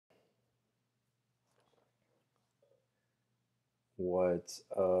What's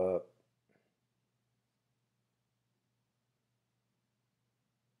up?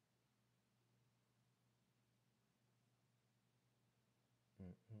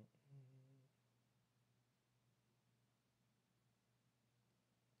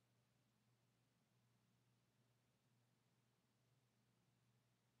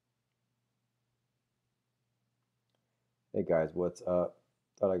 Hey guys, what's up?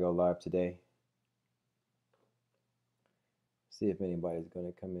 Thought I'd go live today. See if anybody's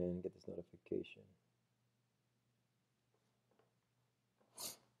gonna come in and get this notification.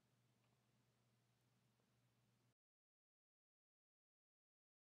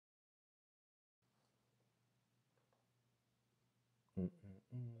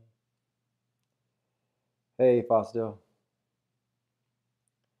 Mm-mm-mm. Hey Fosdale,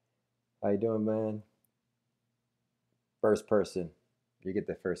 how you doing, man? First person, you get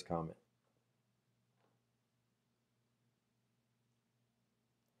the first comment.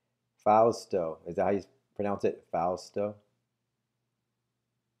 Fausto, is that how you pronounce it? Fausto.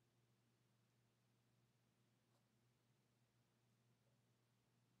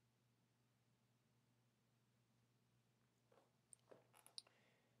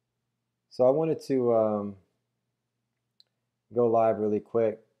 So I wanted to go live really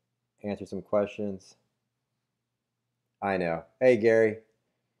quick, answer some questions. I know. Hey Gary.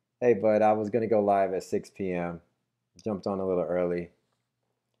 Hey bud, I was gonna go live at 6 p.m. Jumped on a little early.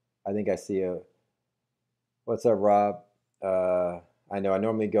 I think I see a What's up, Rob? I know I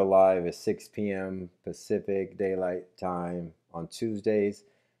normally go live at 6 p.m. Pacific Daylight Time on Tuesdays.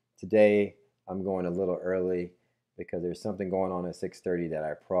 Today, I'm going a little early because there's something going on at 6:30 that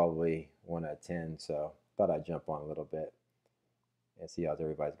I probably want to attend. So thought I'd jump on a little bit and see how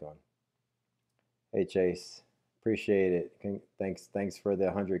everybody's going. Hey, Chase, appreciate it. Thanks for the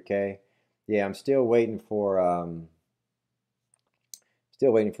 100K. Yeah, I'm still waiting for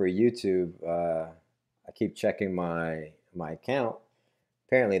YouTube. I keep checking my account.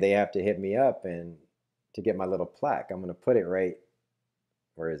 Apparently they have to hit me up and to get my little plaque. I'm gonna put it right,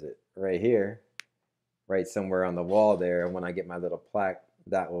 where is it? Right here, right somewhere on the wall there. When I get my little plaque,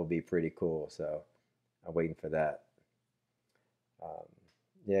 that will be pretty cool. So I'm waiting for that. Um,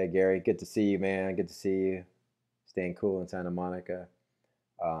 yeah, Gary, good to see you, man. Good to see you. Staying cool in Santa Monica.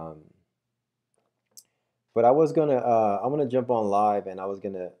 Um, but I'm gonna jump on live and I was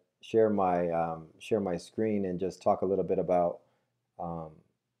gonna share my screen and just talk a little bit about um,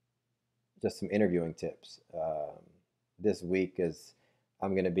 just some interviewing tips. This week is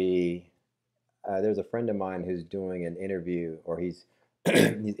I'm going to be there's a friend of mine who's doing an interview, or he's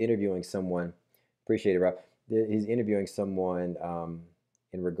he's interviewing someone. Appreciate it, Rob. He's interviewing someone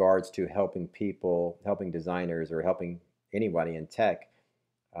in regards to helping people, helping designers, or helping anybody in tech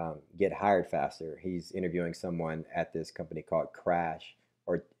get hired faster. He's interviewing someone at this company called Crash,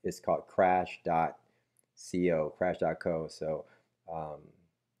 or it's called Crash.co, Crash.co. So um,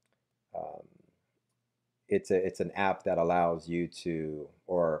 um, it's an app that allows you to,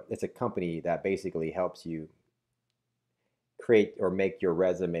 or it's a company that basically helps you create or make your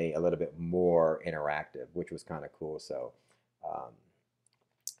resume a little bit more interactive, which was kind of cool. Um,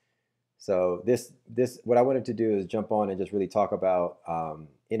 so what I wanted to do is jump on and just really talk about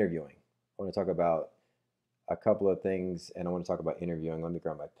interviewing. I want to talk about a couple of things, and I want to talk about interviewing. Let me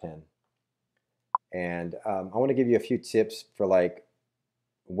grab my pen, and I want to give you a few tips for like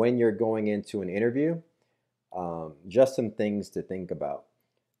when you're going into an interview, just some things to think about.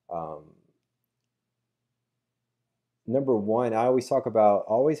 Um, Number one, I always talk about,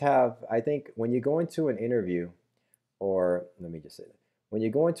 always have, I think when you go into an interview, or let me just say that, when you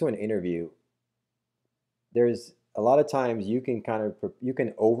go into an interview, there's a lot of times you can you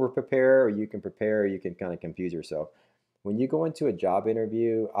can over prepare, or you can prepare, or you can kind of confuse yourself. When you go into a job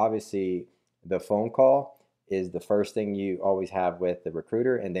interview, obviously the phone call is the first thing you always have with the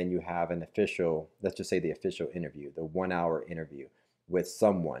recruiter, and then you have an official, let's just say the official interview, the 1 hour interview with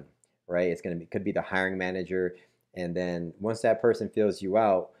someone, right? It's going to be, could be the hiring manager, and then once that person fills you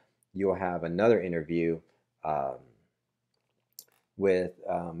out, you'll have another interview um, with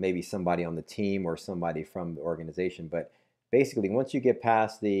maybe somebody on the team or somebody from the organization. But basically, once you get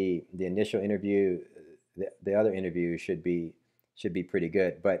past the initial interview, the other interviews should be pretty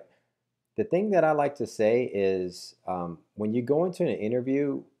good. But the thing that I like to say is when you go into an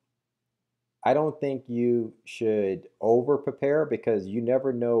interview, I don't think you should over prepare because you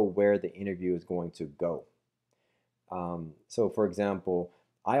never know where the interview is going to go. So, for example,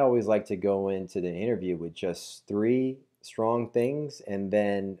 I always like to go into the interview with just three strong things, and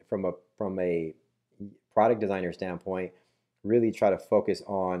then from a product designer standpoint, really try to focus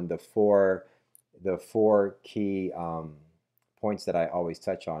on the four key points that I always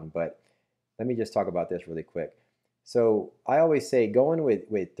touch on, but let me just talk about this really quick. So I always say going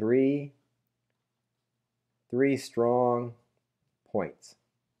with three strong points.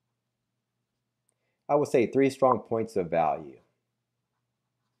 I would say three strong points of value.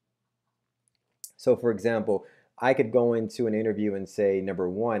 So for example, I could go into an interview and say number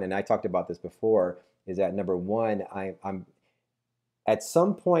one, and I talked about this before, is that number one, I'm at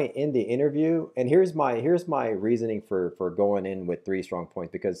some point in the interview, and here's my reasoning for going in with three strong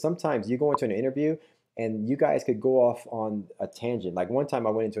points, because sometimes you go into an interview and you guys could go off on a tangent. Like one time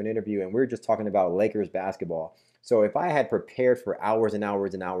I went into an interview and we were just talking about Lakers basketball. So if I had prepared for hours and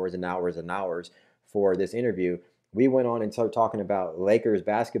hours and hours and hours and hours for this interview, we went on and started talking about Lakers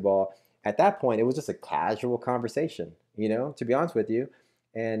basketball. At that point, it was just a casual conversation, to be honest with you.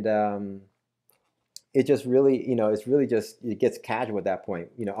 And it just really, it's really just, it gets casual at that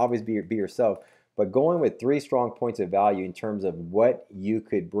point. Always be yourself, but going with three strong points of value in terms of what you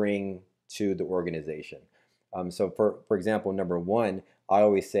could bring to the organization. So for example, number one, I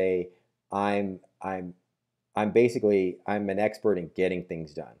always say I'm I'm I'm an expert in getting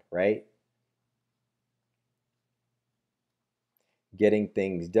things done, right? Getting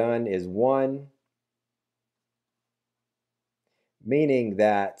things done is one, meaning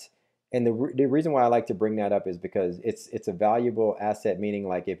that, and the reason why I like to bring that up is because it's a valuable asset, meaning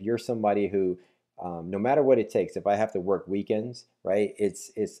like if you're somebody who no matter what it takes, if I have to work weekends, right,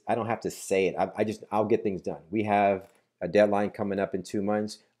 it's I don't have to say it. I'll get things done. We have a deadline coming up in 2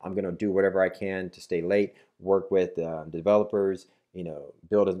 months. I'm gonna do whatever I can to stay late, work with developers,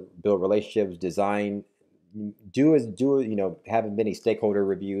 build relationships, design, have many stakeholder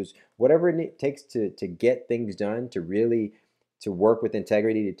reviews, whatever it takes to get things done, to really to work with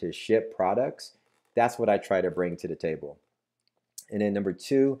integrity, to ship products. That's what I try to bring to the table. And then number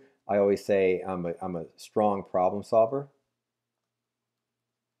two, I always say I'm a strong problem solver.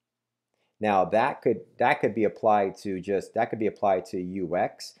 Now that could be applied to UX. That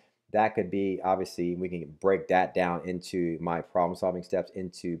could be, obviously we can break that down into my problem solving steps,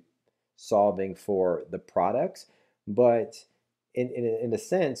 into solving for the products. But in a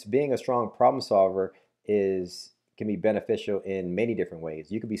sense, being a strong problem solver is can be beneficial in many different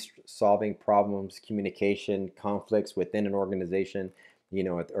ways. You could be solving problems, communication, conflicts within an organization,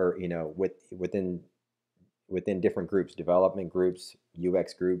 or within different groups, development groups,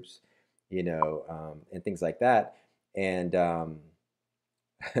 UX groups, and things like that. And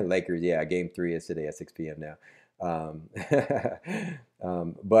Lakers, yeah, game three is today at 6 p.m. now. Um,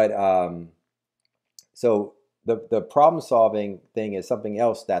 but so the problem solving thing is something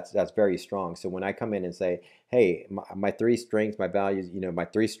else that's very strong. So when I come in and say, hey, my three strengths, my values, my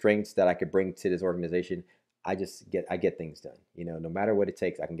three strengths that I could bring to this organization, I get things done. No matter what it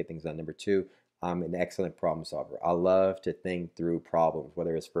takes, I can get things done. Number two, I'm an excellent problem solver. I love to think through problems,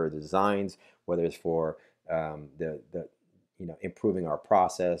 whether it's for designs, whether it's for the improving our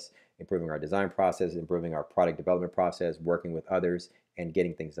process, improving our design process, improving our product development process, working with others, and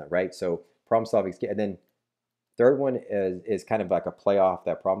getting things done, right? So problem solving, and then third one is kind of like a play off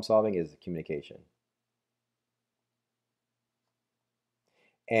that problem solving is communication.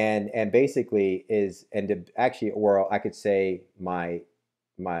 And basically actually, or I could say my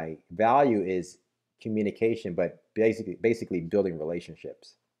value is communication, but basically building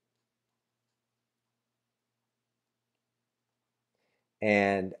relationships.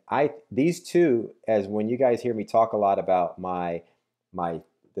 And these two, as when you guys hear me talk a lot about my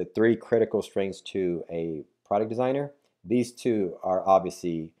the three critical strengths to a product designer, these two are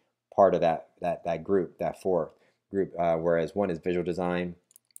obviously part of that group, that fourth group. Whereas one is visual design,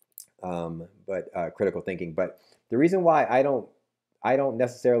 but critical thinking. But the reason why I don't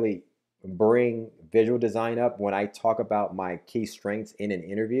necessarily bring visual design up when I talk about my key strengths in an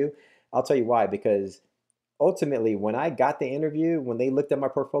interview, I'll tell you why. Because ultimately, when I got the interview, when they looked at my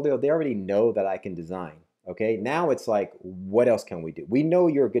portfolio, they already know that I can design. Okay, now it's like, what else can we do? We know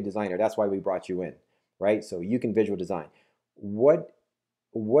you're a good designer. That's why we brought you in, right? So you can visual design. What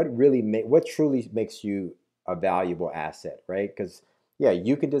what truly makes you a valuable asset, right? Because yeah,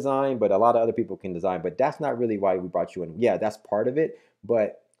 you can design, but a lot of other people can design, but that's not really why we brought you in. Yeah, that's part of it,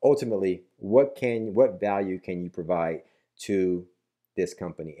 but ultimately, what value can you provide to this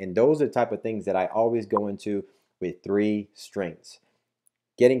company? And those are the type of things that I always go into with three strengths: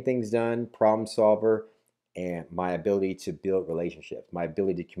 getting things done, problem solver, and my ability to build relationships, my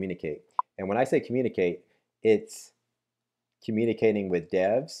ability to communicate. And when I say communicate, it's communicating with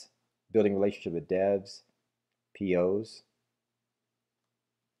devs, building relationship with devs, POs,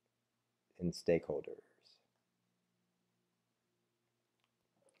 and stakeholders.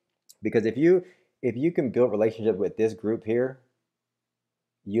 Because if you can build relationship with this group here,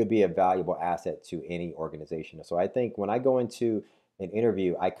 you'll be a valuable asset to any organization. So I think when I go into an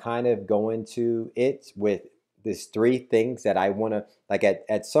interview, I kind of go into it with these three things that I want to like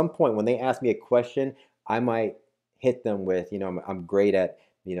at some point when they ask me a question, I might hit them with, I'm great at,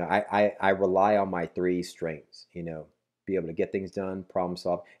 I rely on my three strengths, be able to get things done, problem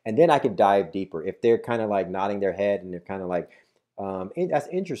solve, and then I could dive deeper. If they're kind of like nodding their head and they're kind of like, that's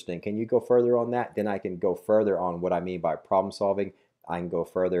interesting. Can you go further on that? Then I can go further on what I mean by problem solving. I can go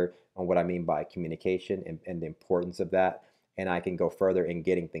further on what I mean by communication and the importance of that. And I can go further in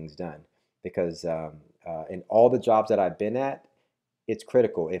getting things done because in all the jobs that I've been at, it's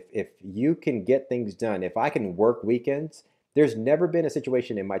critical. If you can get things done, if I can work weekends, there's never been a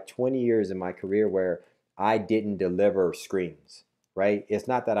situation in my 20 years in my career where I didn't deliver screens, right? It's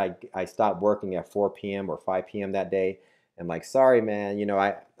not that I stopped working at 4 p.m. or 5 p.m. that day. I'm like, sorry, man,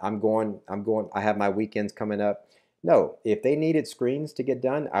 I'm going, I have my weekends coming up. No, if they needed screens to get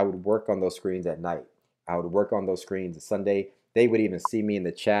done, I would work on those screens at night. I would work on those screens Sunday. They would even see me in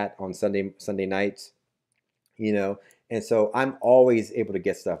the chat on Sunday nights, you know. And so I'm always able to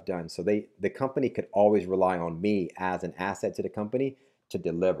get stuff done. So the company could always rely on me as an asset to the company to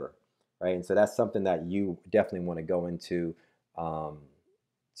deliver, right? And so that's something that you definitely want to go into um,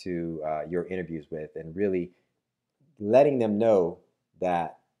 your interviews with, and really letting them know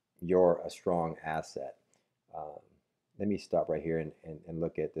that you're a strong asset. Um, Let me stop right here and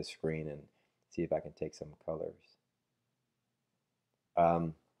look at this screen and see if I can take some colors.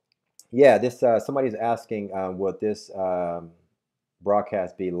 Um, yeah, this somebody's asking, will this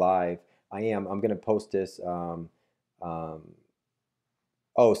broadcast be live? I am. I'm going to post this. Um,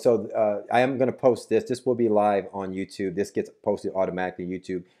 oh, so I am going to post this. This will be live on YouTube. This gets posted automatically to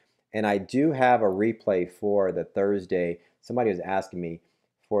YouTube. And I do have a replay for the Thursday. Somebody was asking me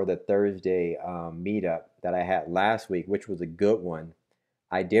for the Thursday meetup that I had last week, which was a good one.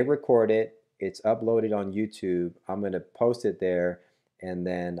 I did record it. It's uploaded on YouTube. I'm going to post it there. And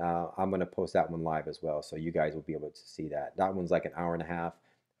then I'm going to post that one live as well. So you guys will be able to see that. That one's like an hour and a half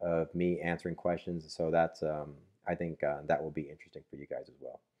of me answering questions. So that's, I think that will be interesting for you guys as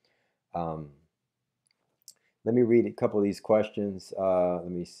well. Um, Let me read a couple of these questions. Let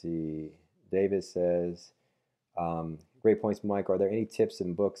me see. David says, great points, Mike. Are there any tips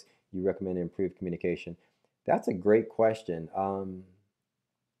and books you recommend to improve communication? That's a great question.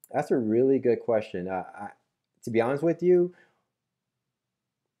 That's a really good question. To be honest with you,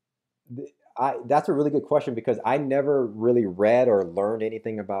 that's a really good question because I never really read or learned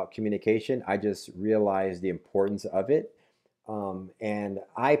anything about communication. I just realized the importance of it. And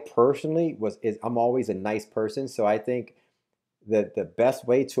I personally I'm always a nice person. So I think that the best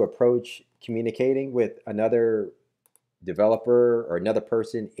way to approach communicating with another developer or another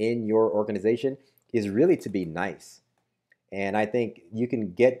person in your organization is really to be nice. And I think you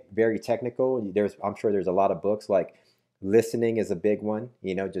can get very technical. I'm sure there's a lot of books like listening is a big one,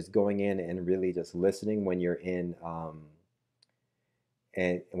 just going in and really just listening when you're in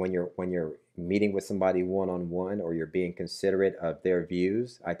and when you're meeting with somebody one-on-one, or you're being considerate of their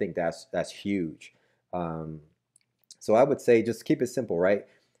views. I think that's huge. Um, so I would say just keep it simple, right?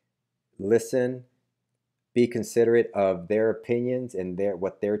 Listen, be considerate of their opinions and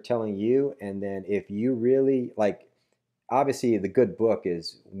what they're telling you, and then if you really like, obviously the good book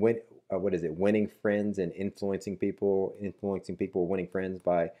is what is it, Winning Friends and Influencing People, Winning Friends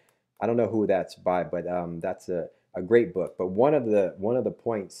by, I don't know who that's by, but that's a great book. But one of the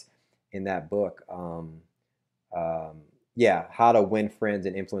points in that book, um, yeah, How to Win Friends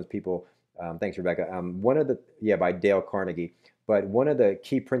and Influence People. Thanks, Rebecca. By Dale Carnegie. But one of the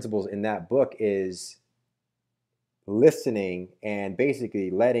key principles in that book is listening and basically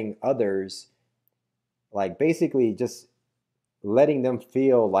letting others, like basically just letting them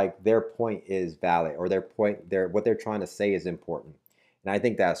feel like their point is valid, or what they're trying to say is important. And I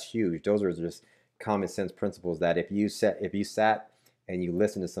think that's huge. Those are just common sense principles that if you sat and you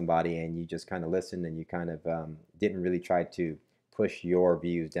listen to somebody and you just kind of listen and you kind of didn't really try to push your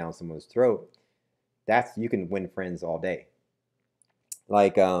views down someone's throat, you can win friends all day.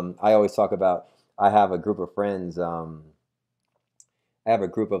 Like I always talk about, I have a group of friends. I have a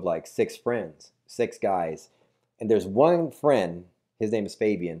group of like 6 friends, 6 guys, and there's one friend. His name is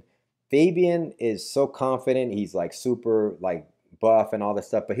Fabian. Fabian is so confident. He's like super like buff and all this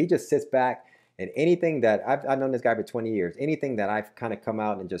stuff, but he just sits back, and anything that I've known this guy for 20 years, anything that I've kind of come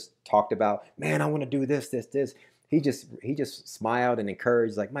out and just talked about, man, I want to do this, this, this. He just smiled and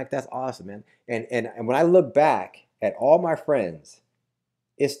encouraged, like, Mike, that's awesome, man. And when I look back at all my friends,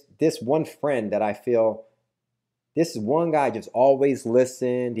 it's this one friend that I feel, this is one guy just always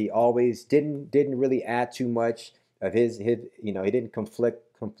listened. He always didn't really add too much. of his, you know, he didn't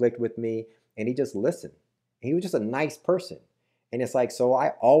conflict with me, and he just listened. He was just a nice person. And it's like, so I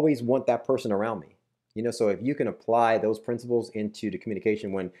always want that person around me. You know, so if you can apply those principles into the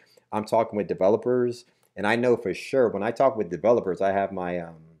communication when I'm talking with developers, and I know for sure when I talk with developers, I have my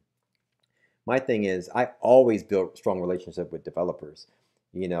thing is I always build strong relationship with developers.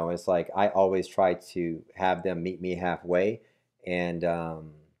 You know, it's like I always try to have them meet me halfway, and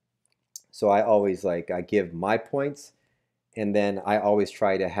so I always like I give my points, and then I always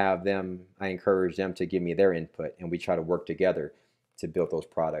try to have them. I encourage them to give me their input, and we try to work together to build those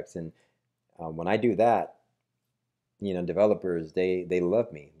products. And when I do that, you know, developers they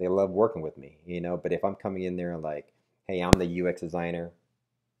love me. They love working with me. You know, but if I'm coming in there like, hey, I'm the UX designer.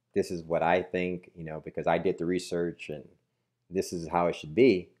 This is what I think. You know, because I did the research and this is how it should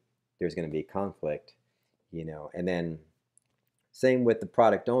be. There's going to be conflict. You know, and then same with the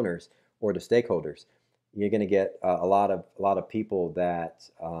product owners or the stakeholders. You're going to get a lot of people that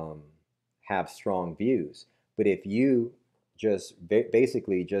have strong views. But if you just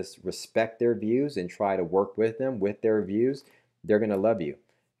basically just respect their views and try to work with them with their views, they're going to love you,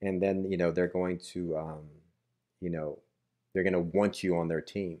 and then you know they're going to you know they're going to want you on their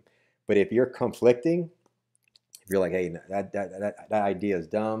team. But if you're conflicting, if you're like, hey, that idea is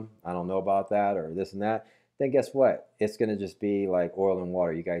dumb, I don't know about that, or this and that, then guess what? It's gonna just be like oil and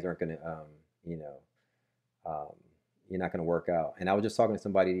water. You guys aren't gonna, you know, um, you're not gonna work out. And I was just talking to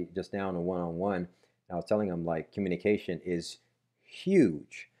somebody just now in a one-on-one, and I was telling them like communication is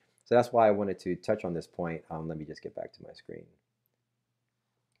huge. So that's why I wanted to touch on this point. Let me just get back to my screen.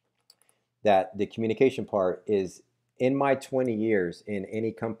 That the communication part is in my 20 years in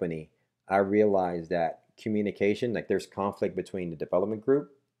any company, I realized that communication, like there's conflict between the development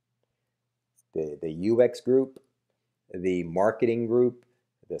group, the UX group, the marketing group,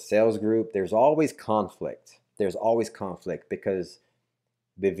 the sales group. There's always conflict. There's always conflict because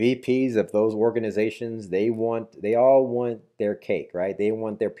the VPs of those organizations, they all want their cake, right? They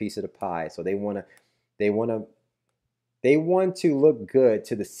want their piece of the pie. So they want to they want to look good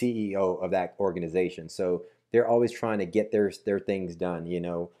to the CEO of that organization. So they're always trying to get their things done. You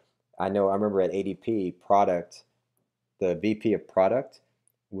know, I remember at ADP product, the VP of product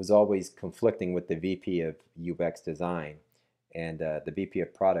was always conflicting with the VP of UX design. And the VP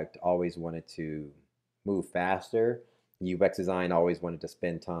of product always wanted to move faster. UX design always wanted to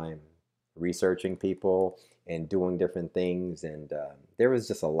spend time researching people and doing different things. And there was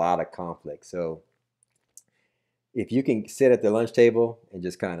just a lot of conflict. So if you can sit at the lunch table and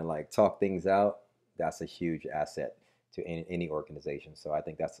just kind of like talk things out, that's a huge asset to any organization. So I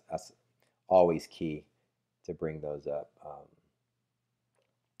think that's always key to bring those up.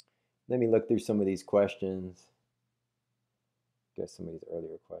 Let me look through some of these questions. Get some of these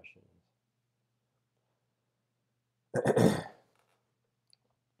earlier questions. What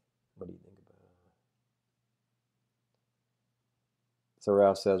do you think about it? So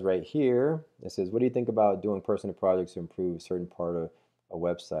Ralph says right here, it says, what do you think about doing personal projects to improve a certain part of a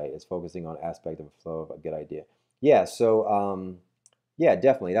website? Is focusing on aspect of a flow of a good idea? Yeah, so yeah,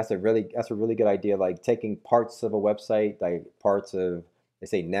 definitely. That's a really good idea. Like taking parts of a website, like parts of,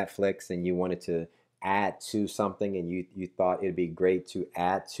 let's say Netflix, and you wanted to add to something, and you thought it'd be great to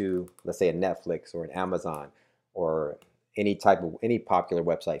add to, let's say, a Netflix or an Amazon or any popular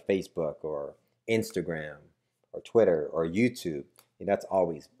website, Facebook or Instagram or Twitter or YouTube. And that's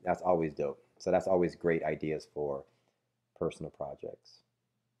always dope. So that's always great ideas for personal projects.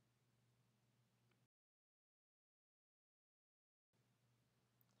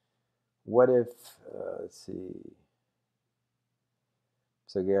 What if, let's see.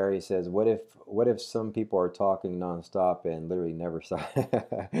 So Gary says, what if some people are talking nonstop and literally never stop?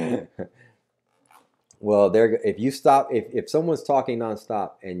 Well, if you stop, if someone's talking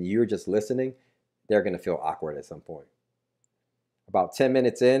nonstop and you're just listening, they're gonna feel awkward at some point. About 10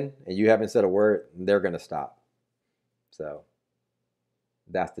 minutes in and you haven't said a word, they're gonna stop. So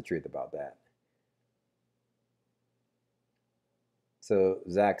that's the truth about that. So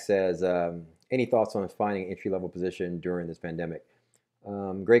Zach says, any thoughts on finding an entry level position during this pandemic?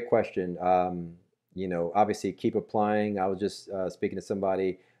 Great question. You know, obviously keep applying. I was just speaking to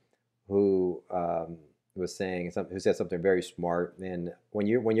somebody who was saying who said something very smart. And when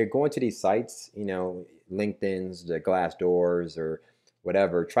you're going to these sites, you know, LinkedIn's, the Glassdoors, or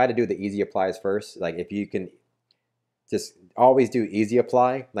whatever, try to do the easy applies first. Like if you can just always do easy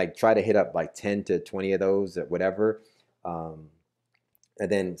apply, like try to hit up like 10 to 20 of those at whatever. Um, and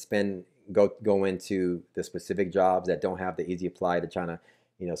then go into the specific jobs that don't have the easy apply to trying to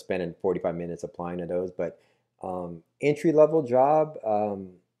spending 45 minutes applying to those. But entry level job,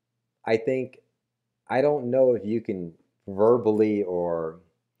 I think I don't know if you can verbally or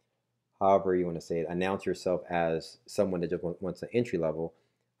however you want to say it, announce yourself as someone that just wants an entry level.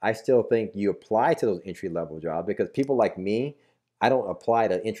 I still think you apply to those entry level jobs because people like me, I don't apply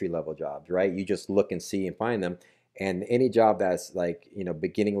to entry level jobs, right? You just look and see and find them. And any job that's like,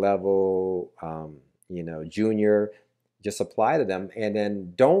 beginning level, junior, just apply to them. And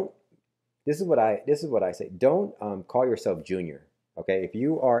then don't, this is what I say. Don't call yourself junior. Okay. If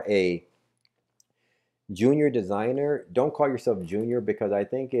you are a junior designer, don't call yourself junior because I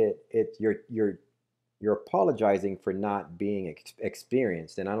think you're apologizing for not being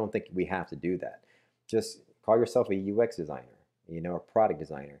experienced, and I don't think we have to do that. Just call yourself a UX designer, a product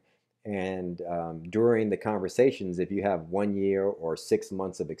designer. And during the conversations, if you have 1 year or 6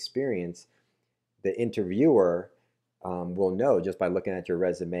 months of experience, the interviewer will know just by looking at your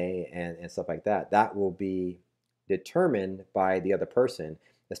resume and stuff like that. That will be determined by the other person,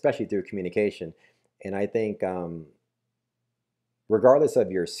 especially through communication. And I think, regardless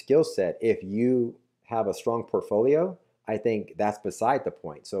of your skill set, if you have a strong portfolio, I think that's beside the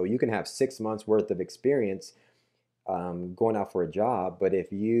point. So you can have 6 months worth of experience going out for a job, but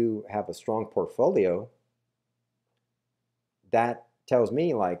if you have a strong portfolio, that tells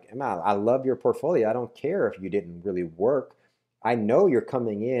me like, man, I love your portfolio. I don't care if you didn't really work. I know you're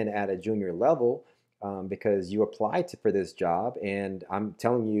coming in at a junior level because you applied for this job, and I'm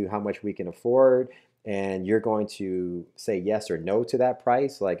telling you how much we can afford, and you're going to say yes or no to that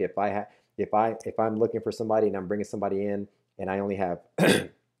price. Like if I'm looking for somebody and I'm bringing somebody in, and I only have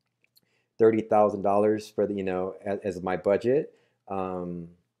 $30,000 for the as my budget. Um,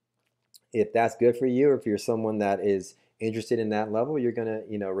 if that's good for you, or if you're someone that is interested in that level, you're gonna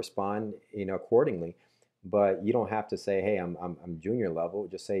respond accordingly. But you don't have to say, hey, I'm junior level.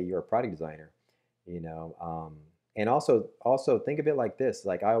 Just say you're a product designer. you know and also think of it like this.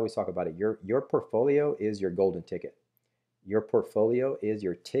 Like I always talk about it, your portfolio is your golden ticket. Your portfolio is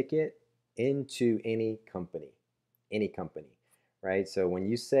your ticket into any company, right? So when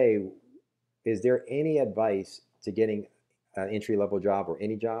you say, is there any advice to getting an entry level job or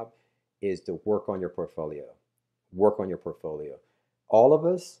any job, is to work on your portfolio. Work on your portfolio. All of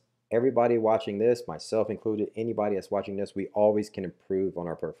us, everybody watching this, myself included, anybody that's watching this, we always can improve on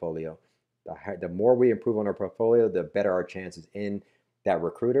our portfolio. The more we improve on our portfolio, the better our chances in that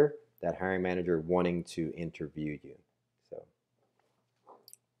recruiter, that hiring manager wanting to interview you. So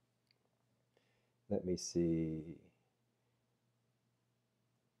let me see.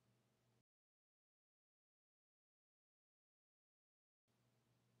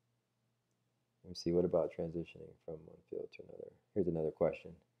 Let me see. What about transitioning from one field to another? Here's another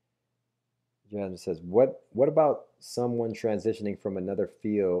question. Jasmine says, "What about someone transitioning from another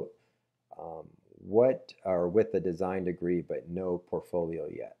field, um, what or with a design degree but no portfolio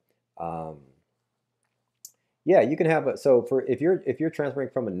yet?" Um, yeah, you can have a so for if you're transferring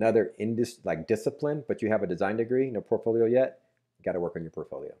from another like discipline, but you have a design degree, no portfolio yet, you got to work on your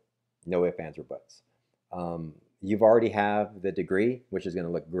portfolio. No ifs, ands, or buts. You've already have the degree, which is going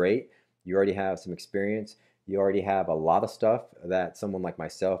to look great. You already have some experience. You already have a lot of stuff that someone like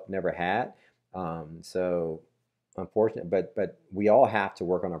myself never had. So unfortunate, but we all have to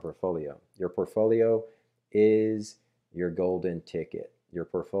work on our portfolio. Your portfolio is your golden ticket. Your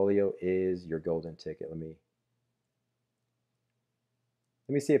portfolio is your golden ticket. Let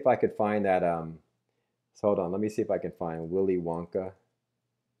me see if I could find that. So hold on. Let me see if I can find Willy Wonka.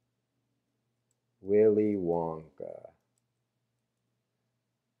 Willy Wonka.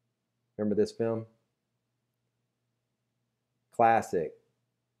 Remember this film? Classic.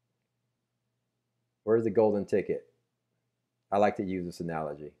 Where's the golden ticket? I like to use this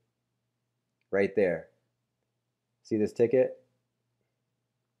analogy. Right there. See this ticket?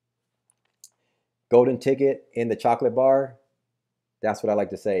 Golden ticket in the chocolate bar. That's what I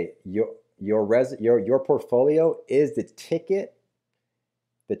like to say. Your portfolio is the ticket,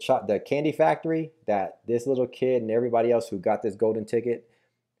 the candy factory that this little kid and everybody else who got this golden ticket.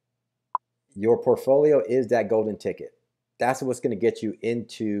 Your portfolio is that golden ticket. That's what's going to get you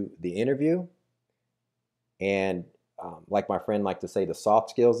into the interview. And like my friend like to say, the soft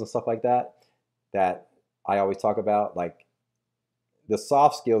skills and stuff like that, that I always talk about, like the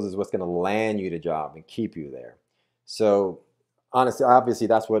soft skills is what's going to land you the job and keep you there. So honestly, obviously,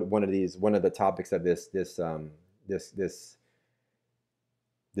 that's what one of the topics of this this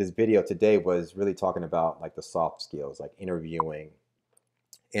video today was really talking about, like the soft skills, like interviewing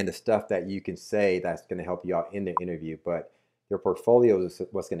and the stuff that you can say that's going to help you out in the interview. But your portfolio is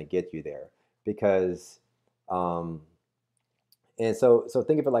what's going to get you there, because and so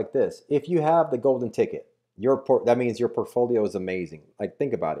think of it like this: if you have the golden ticket, that means your portfolio is amazing. Like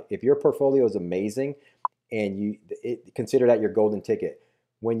think about it. If your portfolio is amazing and consider that your golden ticket,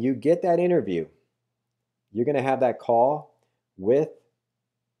 when you get that interview, you're going to have that call with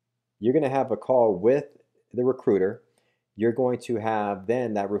you're going to have a call with the recruiter. You're going to have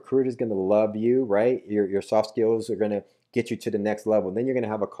then that recruiter is going to love you, right? Your soft skills are going to get you to the next level. Then you're going to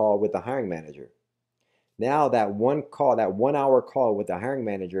have a call with the hiring manager. Now that one call, that 1 hour call with the hiring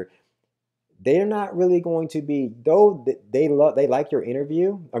manager, they're not really going to be, though they like your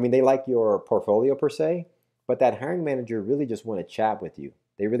interview. I mean, they like your portfolio per se, but that hiring manager really just want to chat with you.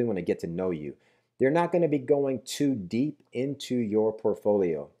 They really want to get to know you. They're not going to be going too deep into your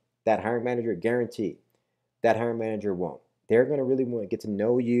portfolio. That hiring manager, guaranteed, that hiring manager won't. They're going to really want to get to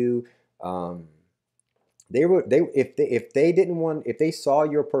know you. If they saw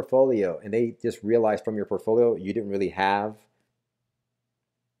your portfolio and they just realized from your portfolio you didn't really have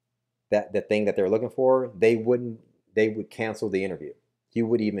that the thing that they're looking for, they would cancel the interview. You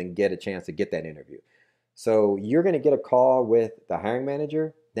would even get a chance to get that interview. So you're going to get a call with the hiring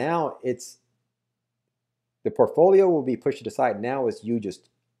manager. Now it's the portfolio will be pushed aside. Now it's you just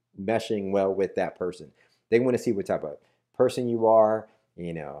meshing well with that person. They want to see what type of person you are,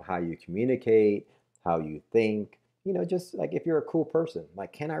 how you communicate, how you think, just like if you're a cool person,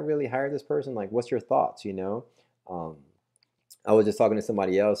 like, can I really hire this person? Like, what's your thoughts, I was just talking to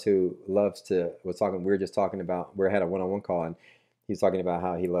somebody else who we were just talking about, we had a one-on-one call and he's talking about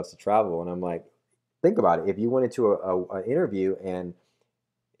how he loves to travel. And I'm like, think about it. If you went into a interview and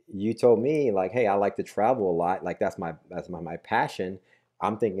you told me like, hey, I like to travel a lot, like that's my passion.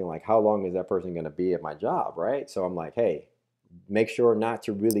 I'm thinking like, how long is that person going to be at my job, right? So I'm like, hey, make sure not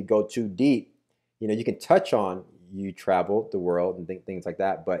to really go too deep. You can touch on you travel the world and things like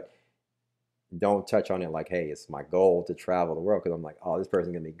that, but don't touch on it like, hey, it's my goal to travel the world, because I'm like, oh, this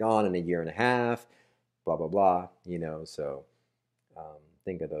person's gonna be gone in a year and a half, blah blah blah. So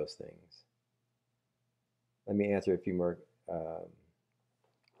think of those things. Let me answer a few more.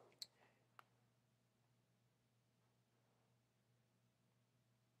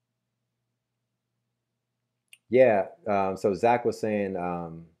 Yeah. So Zach was saying,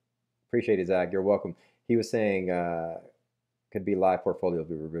 appreciate it, Zach. You're welcome. He was saying, could be live portfolio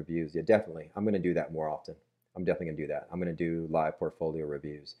reviews. Yeah, definitely. I'm going to do that more often. I'm definitely going to do that. I'm going to do live portfolio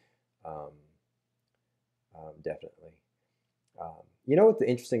reviews. Um, Definitely. You know what the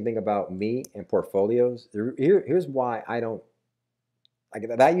interesting thing about me and portfolios? Here's why I don't like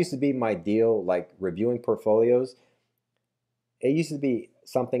that. That used to be my deal, like reviewing portfolios. It used to be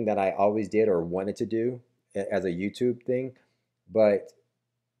something that I always did or wanted to do as a YouTube thing, but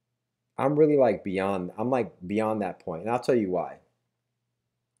I'm really like beyond. I'm like beyond that point, and I'll tell you why.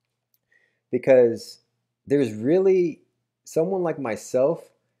 Because there's really someone like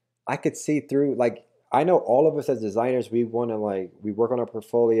myself, I could see through, like, I know all of us as designers, we want to, like, we work on our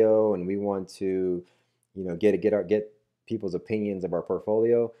portfolio and we want to, get people's opinions of our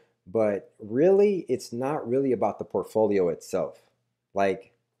portfolio, but really it's not really about the portfolio itself.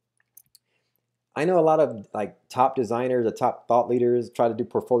 Like, I know a lot of like top designers, the top thought leaders try to do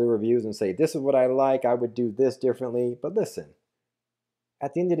portfolio reviews and say, this is what I like, I would do this differently. But listen,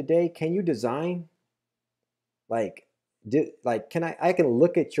 at the end of the day, can you design? Like, can I can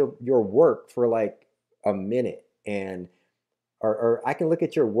look at your work for like a minute, and or I can look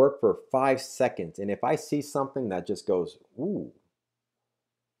at your work for 5 seconds, and if I see something that just goes, ooh,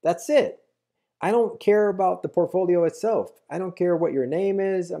 that's it. I don't care about the portfolio itself. I don't care what your name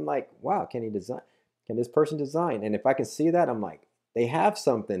is. I'm like, wow, can he design? Can this person design? And if I can see that, I'm like, they have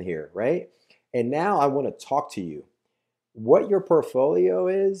something here, right? And now I want to talk to you. What your portfolio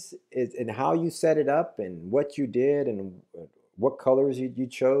is and how you set it up and what you did and what colors you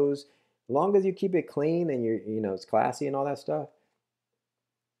chose. As long as you keep it clean and it's classy and all that stuff.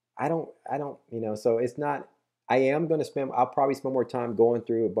 I don't, so it's not, I'll probably spend more time going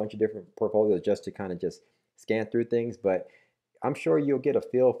through a bunch of different portfolios just to kind of just scan through things, but I'm sure you'll get a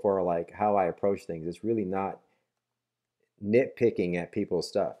feel for like how I approach things. It's really not nitpicking at people's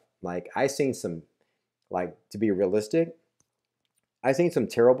stuff. Like I seen some, like, to be realistic, I've seen some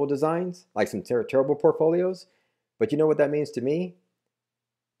terrible designs, like some terrible portfolios, but you know what that means to me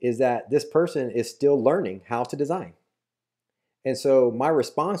is that this person is still learning how to design. And so my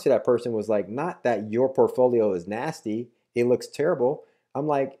response to that person was like, not that your portfolio is nasty, it looks terrible. I'm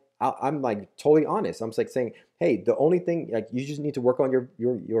like totally honest. I'm like saying, hey, the only thing, like, you just need to work on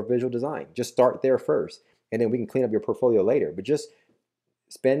your visual design. Just start there first, and then we can clean up your portfolio later. But just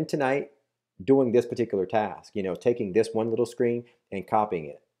spend tonight doing this particular task, taking this one little screen and copying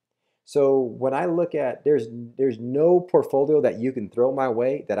it. So when I look at, there's no portfolio that you can throw my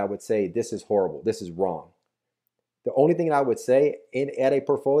way that I would say this is horrible, this is wrong. The only thing I would say at a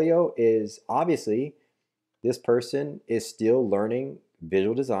portfolio is obviously this person is still learning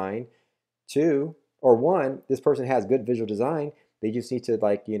visual design. Two, or one, this person has good visual design. They just need to,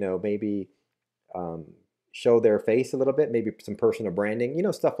 like, maybe um, show their face a little bit, maybe some personal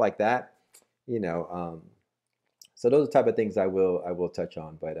branding, stuff like that. You know, um, so those are the type of things I will touch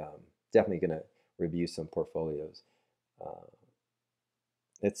on, but definitely gonna review some portfolios. Uh,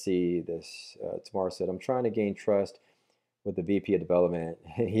 let's see this. Tamara said, I'm trying to gain trust with the VP of development.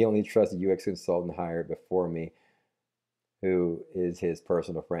 He only trusts a UX consultant hired before me, who is his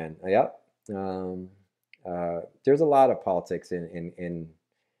personal friend. Yep. There's a lot of politics in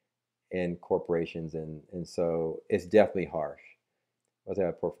corporations, and so it's definitely harsh. Let's have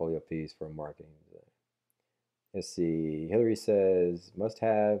a portfolio piece for marketing. Let's see. Hillary says must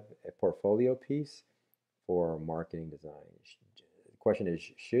have a portfolio piece for marketing design. The question is,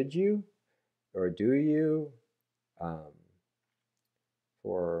 should you or do you um,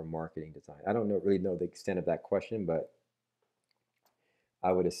 for marketing design? I don't really know the extent of that question, but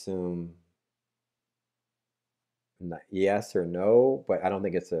I would assume yes or no, but I don't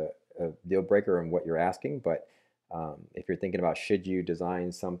think it's a deal breaker in what you're asking. But if you're thinking about should you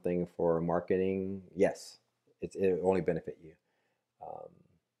design something for marketing, yes, it will only benefit you. Um,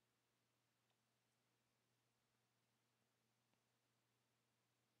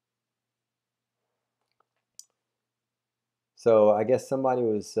 so I guess somebody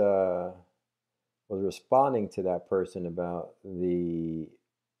was responding to that person about the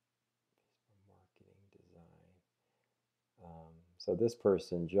marketing design. So this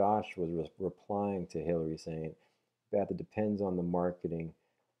person, Josh, was replying to Hillary saying that it depends on the marketing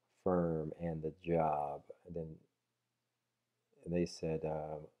firm and the job. And then they said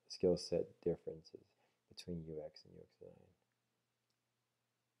skill set differences between UX and UX design.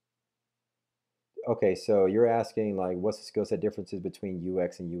 Okay, so you're asking like what's the skill set differences between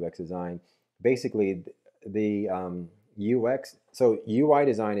UX and UX design? Basically, the UX. So UI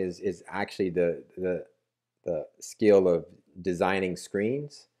design is actually the skill of designing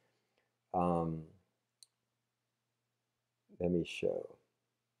screens. Um, let me show.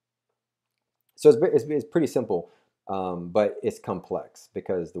 So it's pretty simple, but it's complex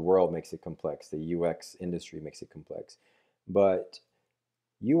because the world makes it complex. The UX industry makes it complex. But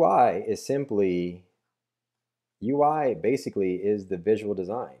UI basically is the visual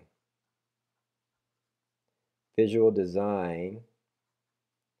design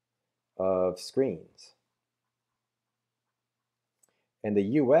of screens. And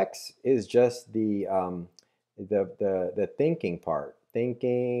the UX is just the thinking part,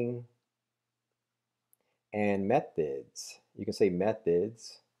 thinking and methods. You can say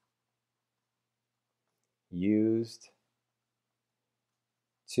methods used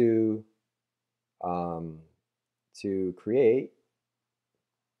to um, to create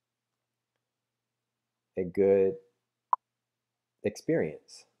a good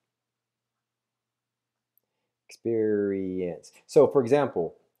experience. Experience. So, for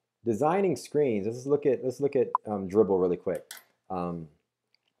example, designing screens. Let's look at Dribbble really quick. Um,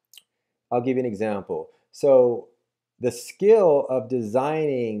 I'll give you an example. So the skill of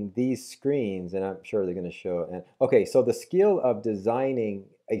designing these screens, and I'm sure they're going to show. And okay, so the skill of designing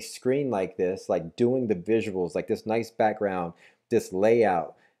a screen like this, like doing the visuals, like this nice background, this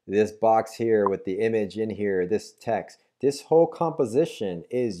layout, this box here with the image in here, this text, this whole composition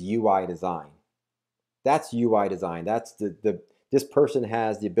is UI design. That's UI design. That's the this person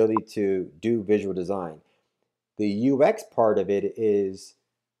has the ability to do visual design. The UX part of it is,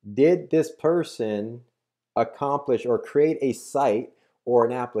 did this person accomplish or create a site or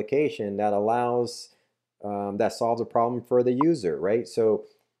an application that allows that solves a problem for the user, right? So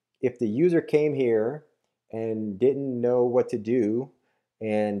if the user came here and didn't know what to do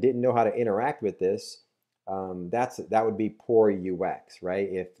and didn't know how to interact with this, that would be poor UX, right?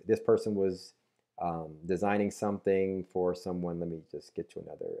 If this person was designing something for someone, let me just get to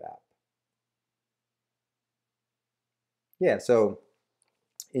another app. Yeah, so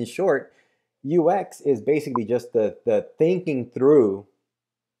in short, UX is basically just the thinking through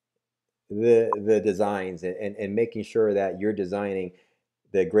the designs and making sure that you're designing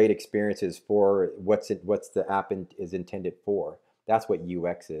the great experiences for what's the app is intended for. That's what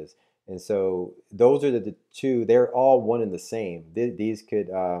UX is. And so those are the two. They're all one and the same. These could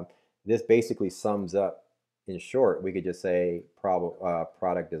this basically sums up. In short, we could just say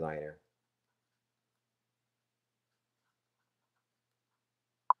product designer.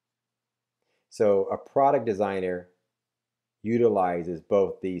 So a product designer utilizes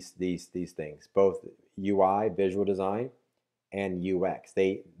both these things, both UI, visual design, and UX.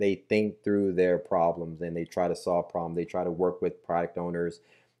 They think through their problems and they try to solve problems. They try to work with product owners.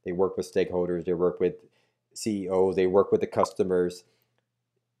 They work with stakeholders. They work with CEOs. They work with the customers,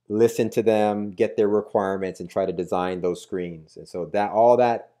 listen to them, get their requirements, and try to design those screens. And so that all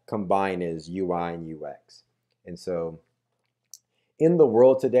that combined is UI and UX. And so in the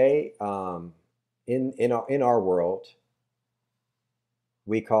world today, in our world,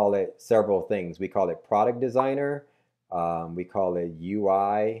 we call it several things. We call it product designer. We call it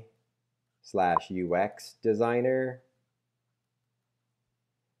UI slash UX designer.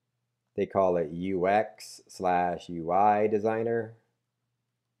 They call it UX slash UI designer.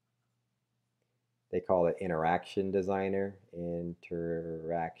 They call it interaction designer.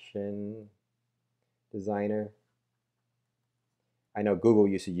 Interaction designer. I know Google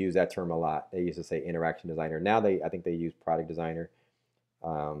used to use that term a lot. They used to say interaction designer. Now I think they use product designer.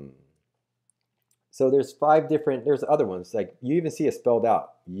 So there's there's other ones, like you even see it spelled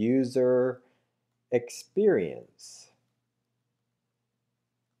out, user experience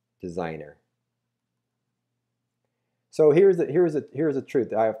designer. So here's the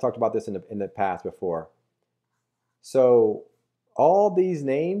truth. I've talked about this in the past before. So all these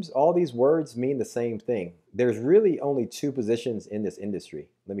names, all these words mean the same thing. There's really only two positions in this industry.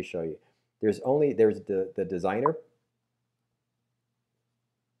 Let me show you. There's the designer.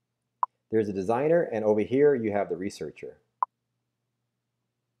 There's a designer, and over here you have the researcher.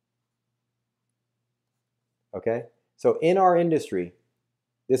 Okay? So in our industry,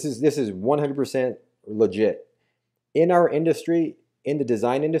 this is 100% legit. In our industry, in the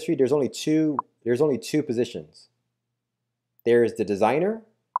design industry, there's only two positions. There's the designer,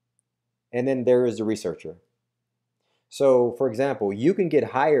 and then there is the researcher. So, for example, you can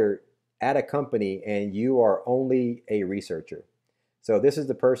get hired at a company and you are only a researcher. So this is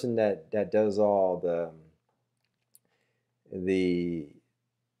the person that does all the I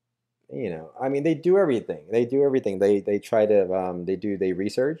mean, they do everything. They do everything. They try to they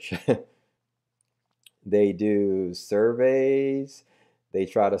research. They do surveys. They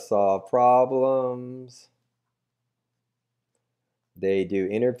try to solve problems. They do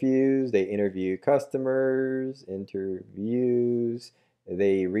interviews. They interview customers, interviews.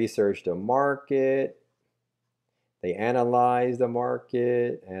 They research the market. They analyze the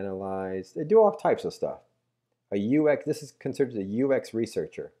market, they do all types of stuff. This is considered a UX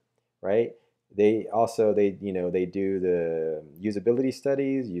researcher, right? They also, they do the usability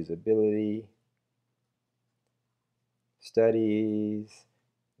studies,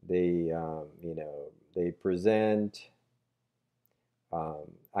 they present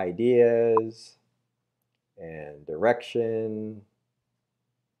ideas and direction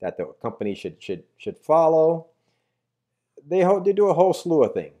that the company should follow. They do a whole slew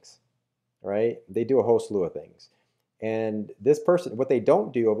of things, right? They do a whole slew of things. And this person, what they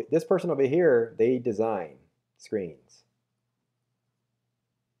don't do, this person over here, they design screens.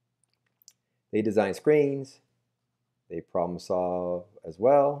 They design screens. They problem solve as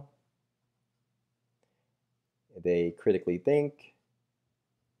well. They critically think.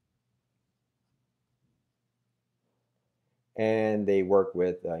 And they work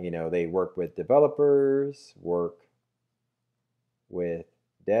with, they work with developers, work with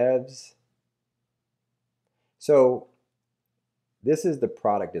devs. So this is the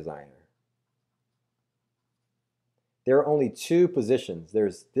product designer. There are only two positions.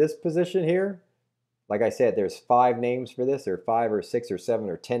 There's this position here. Like I said, there's 5 names for this. There are 5 or 6 or 7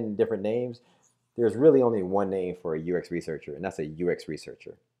 or 10 different names. There's really only one name for a UX researcher, and that's a UX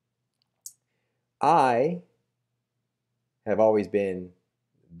researcher. I have always been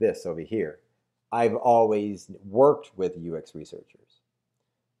this over here. I've always worked with UX researchers.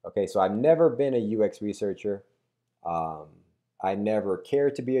 Okay, so I've never been a UX researcher. I never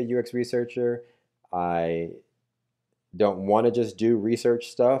cared to be a UX researcher. I don't want to just do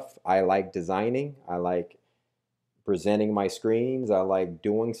research stuff. I like designing. I like presenting my screens. I like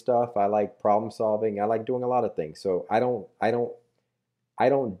doing stuff. I like problem solving. I like doing a lot of things. So I don't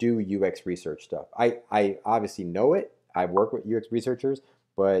do UX research stuff. I obviously know it. I've worked with UX researchers,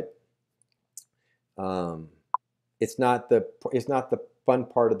 but it's not the fun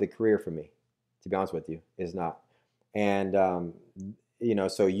part of the career for me, to be honest with you. It's not. And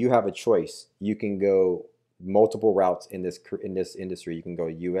so you have a choice. You can go multiple routes in this industry. You can go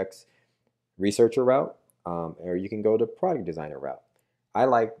UX researcher route, or you can go the product designer route. I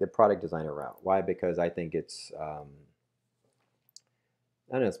like the product designer route. Why? Because I think it's I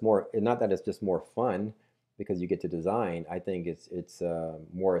don't know, it's more, not that it's just more fun because you get to design. I think it's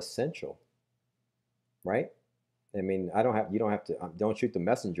more essential, right? I mean, you don't have to, don't shoot the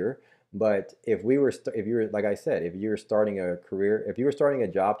messenger, But if you were, like I said, if you were starting a career, if you were starting a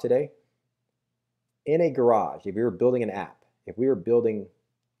job today in a garage, if you were building an app, if we were building,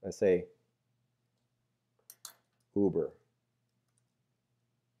 let's say, Uber,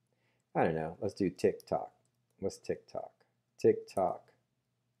 I don't know, let's do TikTok. What's TikTok? TikTok.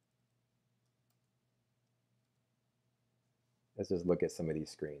 Let's just look at some of these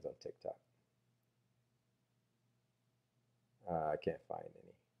screens on TikTok. I can't find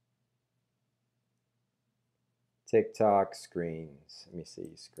any. TikTok screens. Let me see,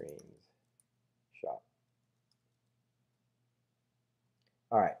 screens. Shop.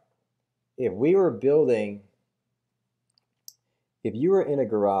 All right. If we were building, if you were in a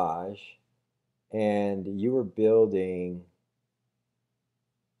garage and you were building,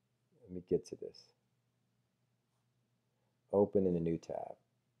 let me get to this. Open in a new tab.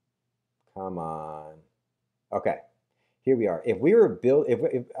 Come on. Okay. Here we are. If we were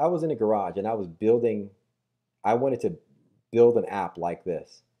if I was in a garage and I was building, I wanted to build an app like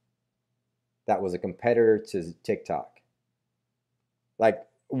this that was a competitor to TikTok. Like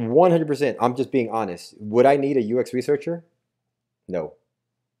 100%, I'm just being honest. Would I need a UX researcher? No.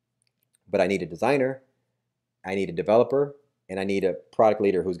 But I need a designer, I need a developer, and I need a product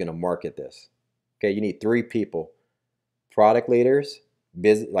leader who's going to market this. Okay, you need three people: product leaders,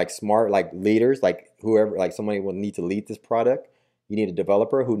 like smart, like leaders, like whoever, like somebody will need to lead this product. You need a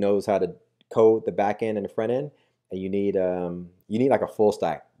developer who knows how to code the back end and the front end, and you need like a full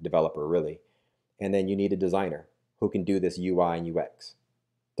stack developer really, and then you need a designer who can do this UI and UX.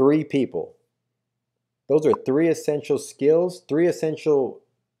 Three people. Those are three essential skills, three essential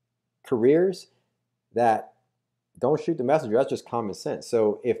careers that don't shoot the messenger. That's just common sense.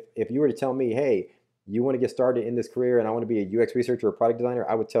 So if you were to tell me, hey, you want to get started in this career and I want to be a UX researcher or product designer,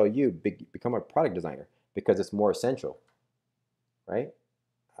 I would tell you become a product designer because it's more essential, right?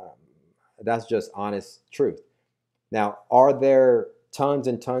 Um, that's just honest truth. Now, are there tons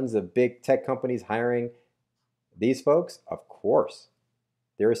and tons of big tech companies hiring these folks? Of course,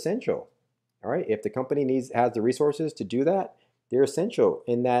 they're essential. All right, if the company has the resources to do that, they're essential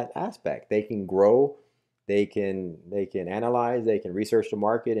in that aspect. They can grow, they can analyze, they can research the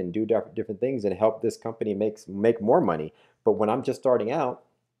market and do different things and help this company make more money. But when I'm just starting out,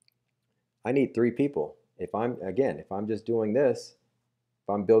 I need three people. If I'm just doing this, if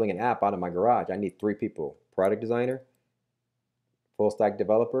I'm building an app out of my garage, I need three people: product designer, full stack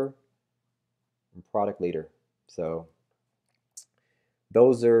developer, and product leader. So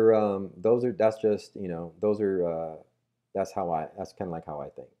those are that's just those are that's kind of like how I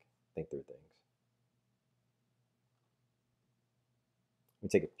think through things. Let me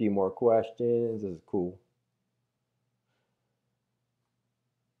take a few more questions. This is cool.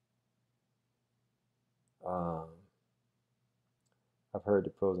 Um, I've heard the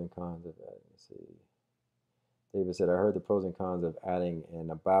pros and cons of that. Let's see. David said, I heard the pros and cons of adding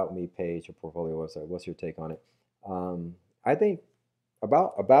an about me page or portfolio website. What's your take on it? I think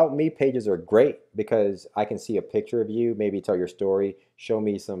about me pages are great because I can see a picture of you, maybe tell your story, show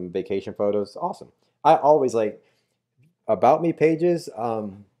me some vacation photos. Awesome. I always like about me pages. I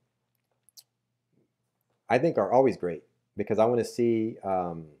think are always great because I want to see.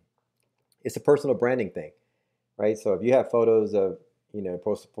 It's a personal branding thing, right? So if you have photos of,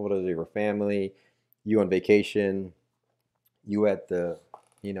 post photos of your family, you on vacation, you at the,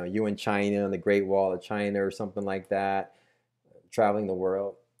 you in China on the Great Wall of China or something like that, traveling the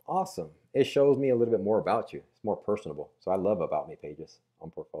world, awesome. It shows me a little bit more about you. It's more personable. So I love about me pages on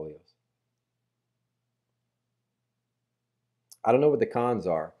portfolios. I don't know what the cons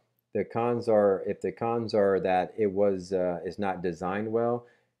are. The cons are if the cons are that it's not designed well.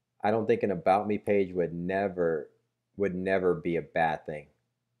 I don't think an about me page would never be a bad thing.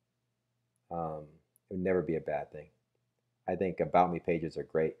 It would never be a bad thing. I think about me pages are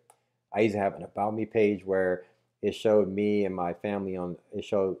great. I used to have an about me page where it showed me and my family on. It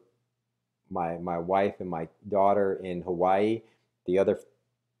showed my wife and my daughter in Hawaii. The other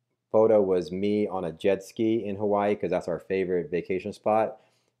photo was me on a jet ski in Hawaii because that's our favorite vacation spot.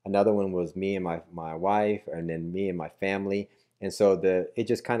 Another one was me and my wife, and then me and my family. And so it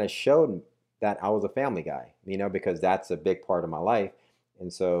just kind of showed that I was a family guy, because that's a big part of my life.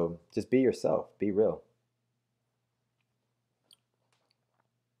 And so just be yourself, be real.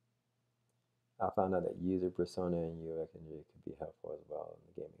 I found out that user persona and UX engineering could be helpful as well in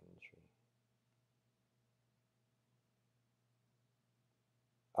the gaming industry.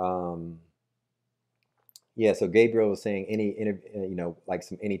 Um, yeah, so Gabriel was saying like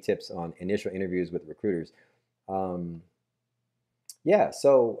any tips on initial interviews with recruiters. Um, yeah,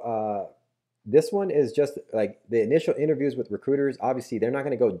 so This one is just like the initial interviews with recruiters. Obviously, they're not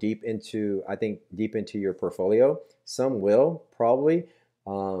going to go deep into, I think, deep into your portfolio. Some will probably,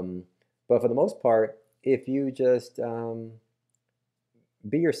 um, but for the most part, if you just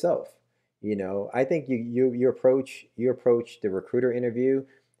be yourself, I think you approach the recruiter interview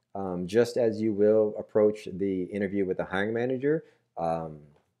just as you will approach the interview with the hiring manager. Um,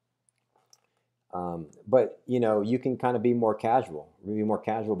 but you can kind of be more casual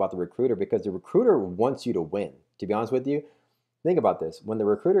about the recruiter because the recruiter wants you to win. To be honest with you, think about this: when the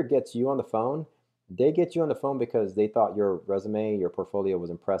recruiter gets you on the phone, they get you on the phone because they thought your resume, your portfolio was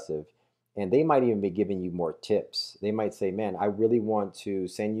impressive, and they might even be giving you more tips. They might say, "Man, I really want to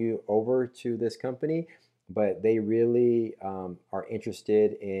send you over to this company, but they really are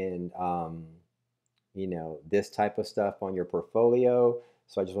interested in." This type of stuff on your portfolio.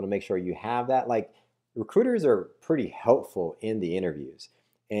 So I just want to make sure you have that. Like recruiters are pretty helpful in the interviews.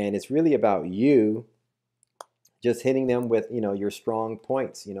 And it's really about you just hitting them with, your strong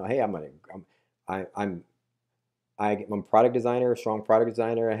points. Hey, I, I'm I'm a product designer, a strong product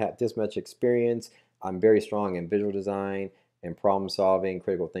designer. I have this much experience. I'm very strong in visual design and problem solving,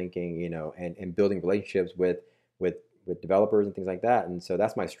 critical thinking, and building relationships with with developers and things like that. And so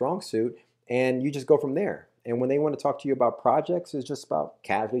that's my strong suit. And you just go from there. And when they want to talk to you about projects, it's just about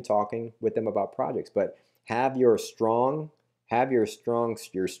casually talking with them about projects. But have your strong, your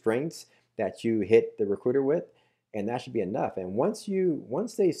strengths that you hit the recruiter with, and that should be enough. And once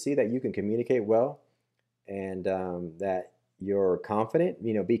they see that you can communicate well and that you're confident,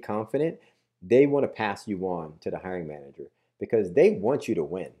 be confident, they want to pass you on to the hiring manager because they want you to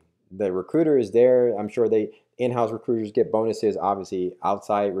win. The recruiter is there. I'm sure in-house recruiters get bonuses. Obviously,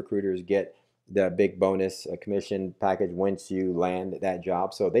 outside recruiters get the big bonus commission package once you land that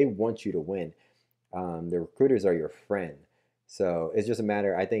job. So they want you to win. The recruiters are your friend. So it's just a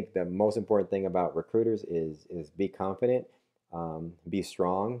matter. I think the most important thing about recruiters is be confident, be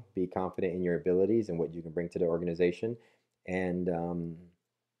strong, be confident in your abilities and what you can bring to the organization, and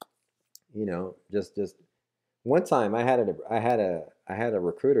just one time I had a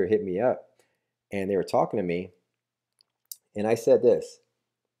recruiter hit me up, and they were talking to me, and I said this.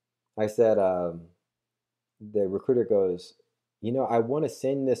 I said, the recruiter goes, I want to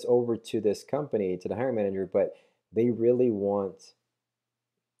send this over to this company, to the hiring manager, but they really want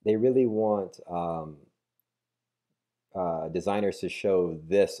designers to show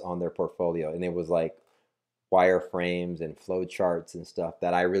this on their portfolio, and it was like wireframes and flow charts and stuff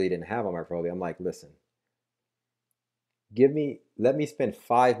that I really didn't have on my portfolio. I'm like, listen, let me spend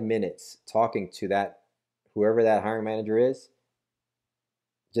 5 minutes talking to that whoever that hiring manager is.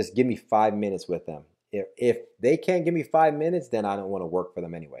 Just give me 5 minutes with them. If they can't give me 5 minutes, then I don't want to work for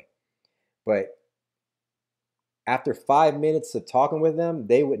them anyway. But after 5 minutes of talking with them,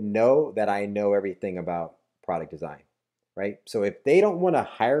 they would know that I know everything about product design, right? So if they don't want to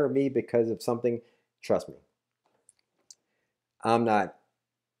hire me because of something, trust me, I'm not.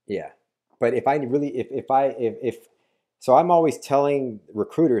 Yeah, but if I really, if I, if so, I'm always telling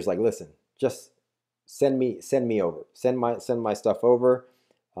recruiters like, listen, just send me over, send my stuff over,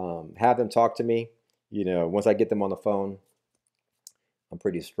 have them talk to me. Once I get them on the phone, I'm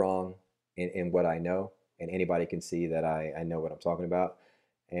pretty strong in what I know, and anybody can see that I know what I'm talking about.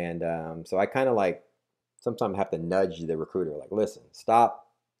 And so I kind of like sometimes have to nudge the recruiter, like, listen, stop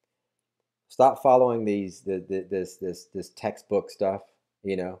following this textbook stuff,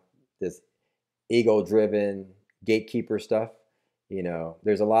 this ego-driven gatekeeper stuff.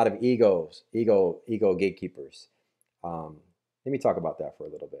 There's a lot of ego gatekeepers. Um, Let me talk about that for a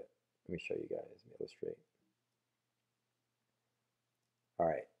little bit. Let me show you guys. Let me illustrate. All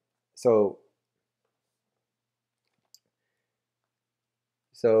right. So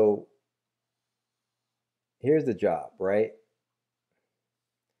so here's the job, right?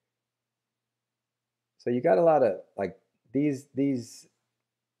 So you got a lot of like these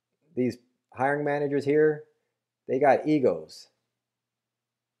hiring managers here. They got egos,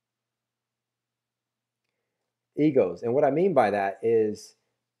 and what I mean by that is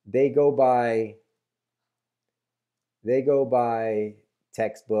they go by they go by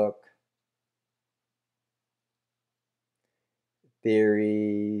textbook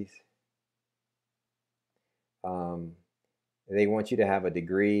theories. Um, they want you to have a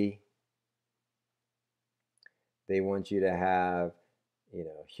degree. They want you to have,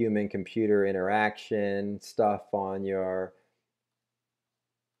 human computer interaction stuff on your,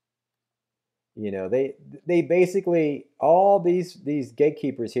 they basically all these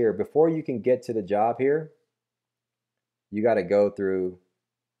gatekeepers here before you can get to the job here, you got to go through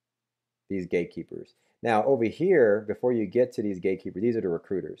these gatekeepers. Now, over here, before you get to these gatekeepers, these are the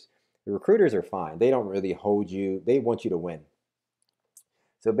recruiters. The recruiters are fine. They don't really hold you. They want you to win.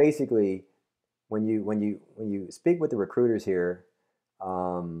 So basically, when you speak with the recruiters here,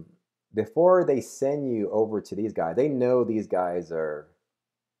 um, before they send you over to these guys, they know these guys are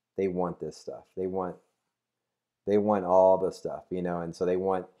they want this stuff. They want all the stuff, and so they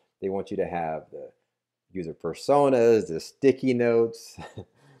want you to have the user personas, the sticky notes,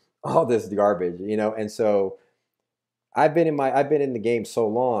 all this garbage. And so I've been in the game so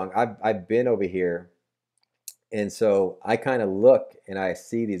long. I've been over here, and so I kind of look and I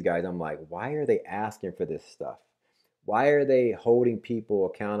see these guys. I'm like, why are they asking for this stuff? Why are they holding people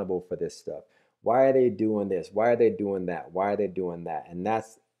accountable for this stuff? Why are they doing this? Why are they doing that? Why are they doing that? And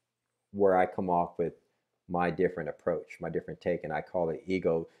that's where I come off with my different approach, my different take, and I call it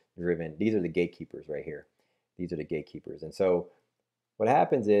ego driven. These are the gatekeepers right here. These are the gatekeepers. And so what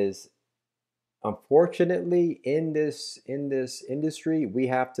happens is, unfortunately, in this industry, we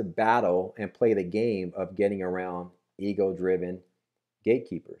have to battle and play the game of getting around ego driven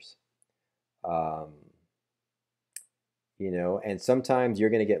gatekeepers. Um, and sometimes you're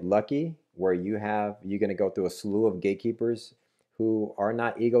going to get lucky where you're going to go through a slew of gatekeepers who are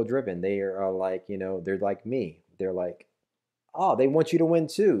not ego driven. They are like, they're like me. They're like, oh, they want you to win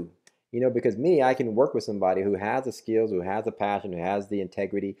too. Because me, I can work with somebody who has the skills, who has the passion, who has the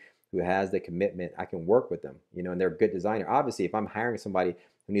integrity, who has the commitment. I can work with them, and they're a good designer. Obviously, if I'm hiring somebody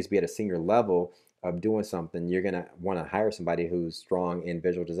who needs to be at a senior level of doing something, you're going to want to hire somebody who's strong in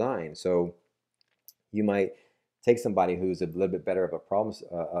visual design. So you might take somebody who's a little bit better of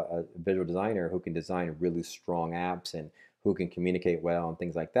a visual designer who can design really strong apps and who can communicate well and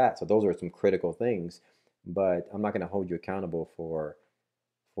things like that. So those are some critical things, but I'm not going to hold you accountable for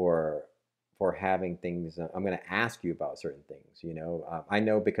for having things. I'm going to ask you about certain things. I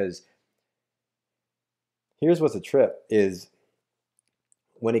know because here's what's a trip is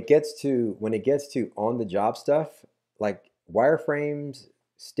when it gets to on the job stuff like wireframes,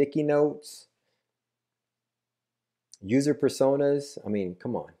 sticky notes, user personas. I mean,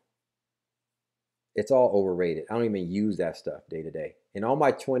 come on. It's all overrated. I don't even use that stuff day to day. In all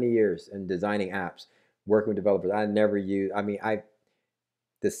my 20 years in designing apps, working with developers, I never use, I mean,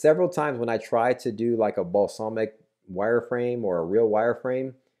 the several times when I tried to do like a balsamic wireframe or a real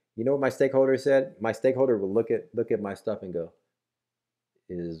wireframe, you know what my stakeholder said? My stakeholder would look at my stuff and go,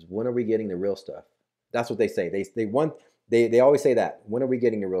 "Is when are we getting the real stuff?" That's what they say. They always say that. When are we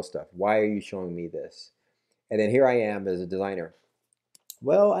getting the real stuff? Why are you showing me this? And then here I am as a designer.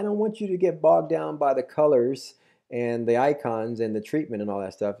 Well, I don't want you to get bogged down by the colors and the icons and the treatment and all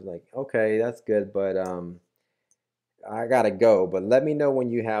that stuff. Like, okay, that's good, but I gotta go. But let me know when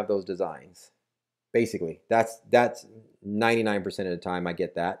you have those designs. Basically, that's 99% of the time I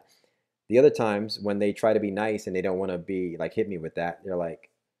get that. The other times when they try to be nice and they don't want to be like hit me with that,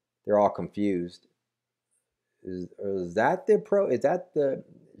 they're all confused. Is that the pro? Is that the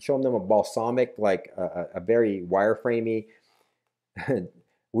showing them a balsamic like a very wireframey?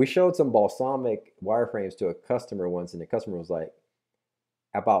 We showed some balsamic wireframes to a customer once, and the customer was like,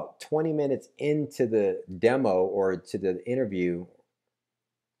 about 20 minutes into the demo or to the interview,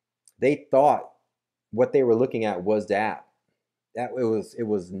 they thought what they were looking at was the app. That it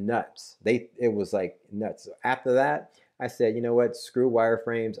was nuts. It was like nuts. So after that, I said, you know what? Screw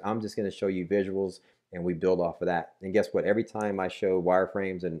wireframes. I'm just going to show you visuals, and we build off of that. And guess what? Every time I show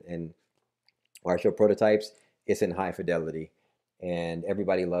wireframes and or I show prototypes, it's in high fidelity, and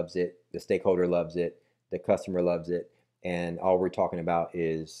everybody loves it. The stakeholder loves it. The customer loves it, and all we're talking about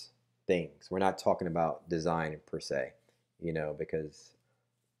is things. We're not talking about design per se, because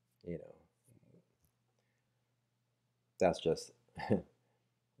you know that's just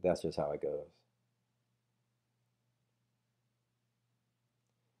that's just how it goes.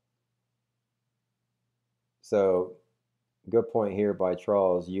 So, good point here by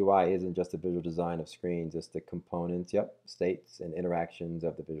Charles. UI isn't just the visual design of screens, it's the components, yep, states and interactions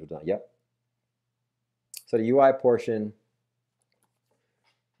of the visual design. Yep. So the UI portion,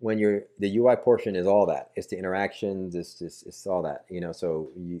 the UI portion is all that. It's the interactions, it's all that, so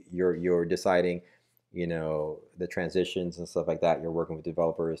you're deciding, the transitions and stuff like that. You're working with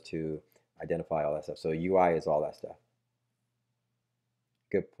developers to identify all that stuff. So UI is all that stuff.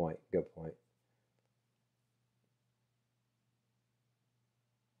 Good point. Good point.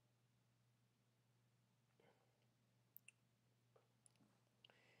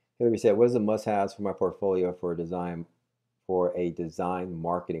 Hillary said, "What is the must-haves for my portfolio for a design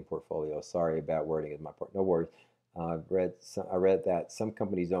marketing portfolio?" Sorry, bad wording is my part. No worries. I read that some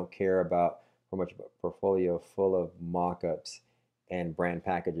companies don't care about how much portfolio full of mock-ups and brand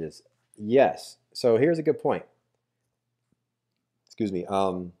packages. Yes. So here's a good point. Excuse me.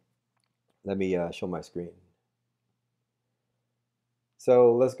 Let me show my screen.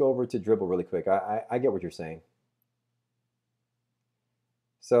 So let's go over to Dribble really quick. I get what you're saying.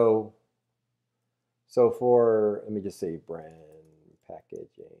 So for, let me just say brand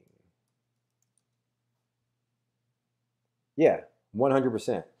packaging. Yeah,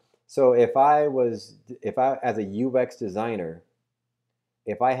 100%. So if I, as a UX designer,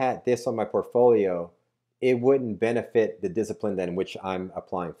 if I had this on my portfolio, it wouldn't benefit the discipline in which I'm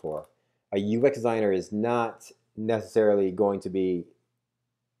applying for. A UX designer is not necessarily going to be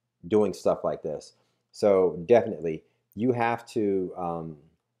doing stuff like this. So definitely, you have to.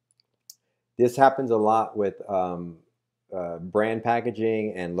 This happens a lot with brand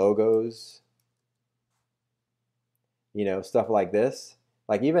packaging and logos. Stuff like this,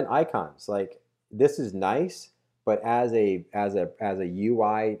 like even icons. Like this is nice, but as a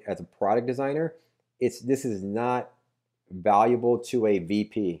UI, as a product designer, this is not valuable to a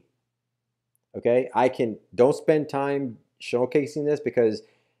VP. Okay, don't spend time showcasing this, because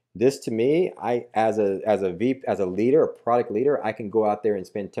this to me, I as a leader, a product leader, I can go out there and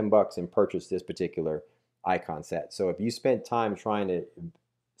spend $10 and purchase this particular icon set. So if you spend time trying to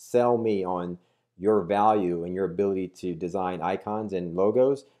sell me on your value and your ability to design icons and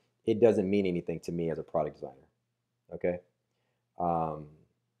logos, it doesn't mean anything to me as a product designer. Okay. Um,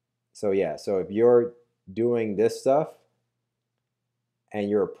 so yeah, so if you're doing this stuff and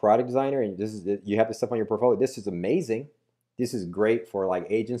you're a product designer and you have this stuff on your portfolio, this is amazing. This is great for like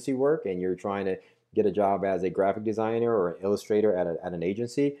agency work, and you're trying to get a job as a graphic designer or an illustrator at an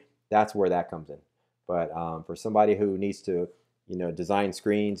agency. That's where that comes in. But for somebody who needs to, design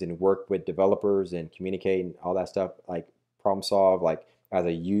screens and work with developers and communicate and all that stuff, like problem solve, like as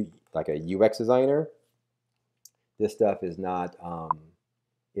like a UX designer, this stuff is not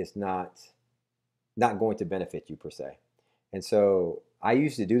it's not going to benefit you per se. And so I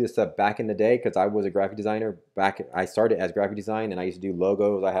used to do this stuff back in the day because I was a graphic designer. I started as graphic design, and I used to do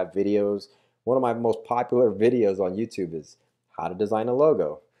logos. I have videos. One of my most popular videos on YouTube is how to design a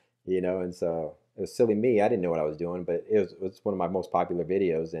logo, and so it was silly me. I didn't know what I was doing, but it was one of my most popular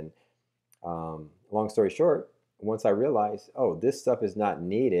videos. And long story short, once I realized, oh, this stuff is not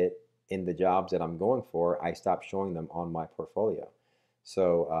needed in the jobs that I'm going for, I stopped showing them on my portfolio.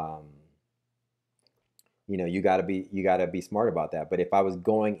 So, you got to be smart about that. But if I was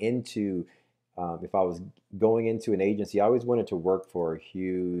going into an agency, I always wanted to work for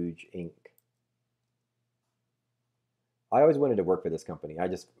Huge Inc. I always wanted to work for this company. I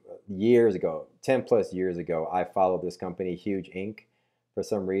just years ago, 10 plus years ago, I followed this company, Huge Inc. for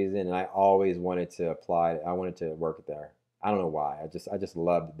some reason, and I always wanted to apply. I wanted to work there. I don't know why. I just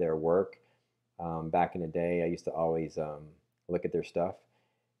loved their work. Back in the day, I used to always look at their stuff,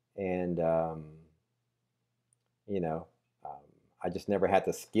 and you know, um, I just never had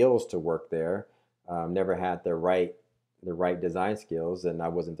the skills to work there. Never had the right design skills, and I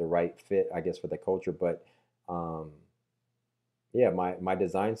wasn't the right fit, I guess, for the culture. But um, yeah, my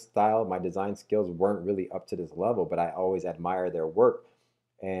design style, my design skills weren't really up to this level. But I always admire their work.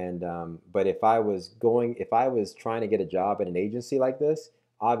 And but if I was trying to get a job at an agency like this,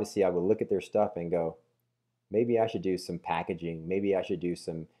 obviously I would look at their stuff and go, maybe I should do some packaging. Maybe I should do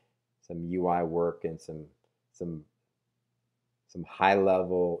some UI work and some some high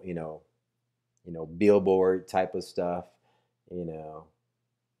level, billboard type of stuff, you know,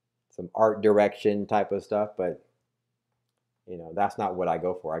 some art direction type of stuff. But that's not what I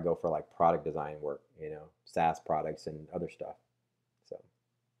go for. I go for like product design work, SaaS products and other stuff. So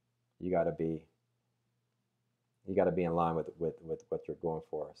you got to be you got to be in line with what you're going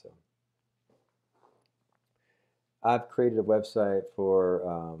for. So I've created a website for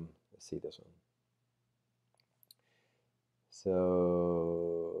let's see this one.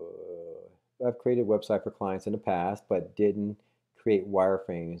 So I've created a website for clients in the past, but didn't create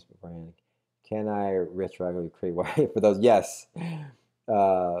wireframes for brand. Can I retroactively create wireframes for those? Yes.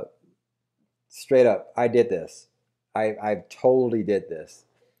 Uh, Straight up, I did this. I totally did this.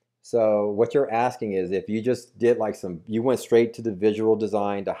 So what you're asking is if you just did like you went straight to the visual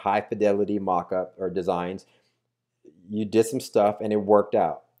design, to high fidelity mock-up or designs, you did some stuff and it worked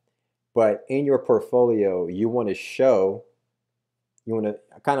out. But in your portfolio, you want to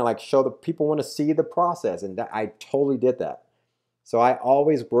kind of like show the people want to see the process, and I totally did that. So I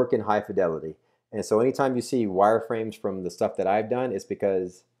always work in high fidelity. And so anytime you see wireframes from the stuff that I've done, it's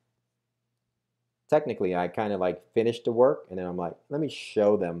because technically I kind of like finished the work and then I'm like, let me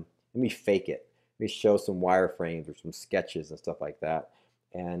show them, let me fake it. Let me show some wireframes or some sketches and stuff like that.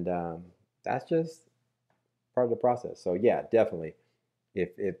 And that's just part of the process. So yeah, definitely.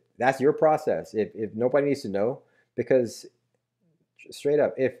 If that's your process, if nobody needs to know, because Straight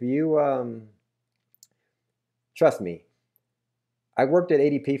up. If you trust me, I worked at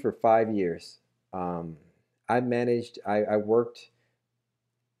ADP for 5 years. Um, I worked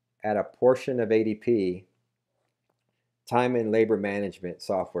at a portion of ADP, time and labor management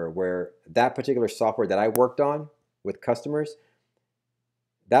software, where that particular software that I worked on with customers,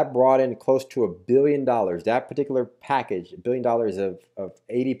 that brought in close to $1 billion. That particular package, $1 billion of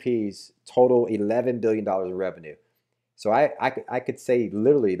ADP's total $11 billion in revenue. So I could say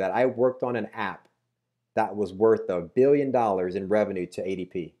literally that I worked on an app that was worth $1 billion in revenue to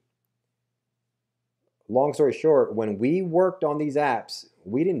ADP. Long story short, when we worked on these apps,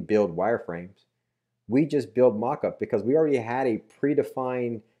 we didn't build wireframes. We just built mockup because we already had a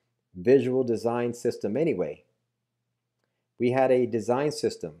predefined visual design system anyway. We had a design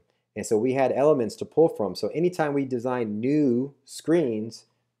system, and so we had elements to pull from. So anytime we designed new screens,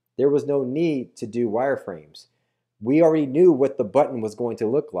 there was no need to do wireframes. We already knew what the button was going to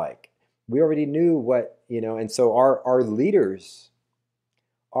look like. We already knew what, and so our leaders,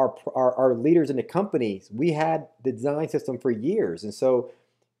 our leaders in the companies, we had the design system for years. And so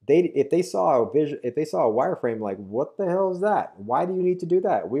if they saw a wireframe, like, what the hell is that? Why do you need to do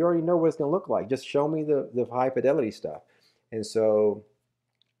that? We already know what it's going to look like. Just show me the high fidelity stuff. And so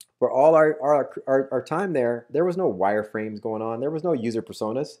for all our time there was no wireframes going on. There was no user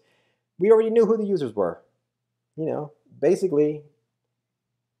personas. We already knew who the users were. Basically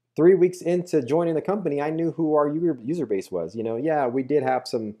 3 weeks into joining the company, I knew who our user base was. Yeah, we did have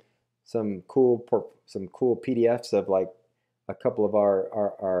some cool PDFs of like a couple of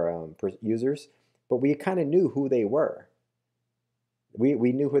our users, but we kind of knew who they were. We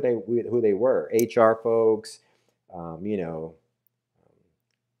knew who they were. HR folks,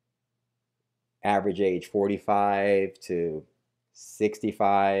 average age 45 to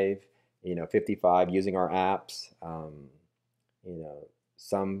 65, 55, using our apps.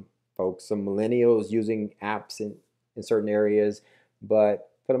 Some folks, some millennials using apps in certain areas,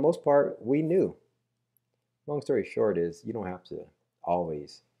 but for the most part, we knew. Long story short is you don't have to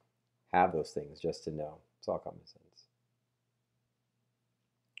always have those things just to know. It's all common sense.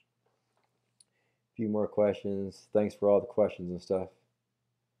 A few more questions. Thanks for all the questions and stuff.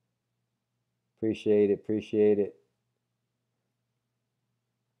 Appreciate it. Appreciate it.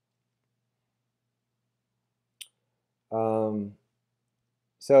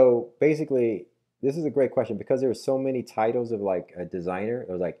 So basically, this is a great question because there's so many titles of like a designer.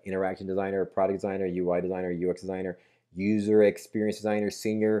 There's like interaction designer, product designer, UI designer, UX designer, user experience designer,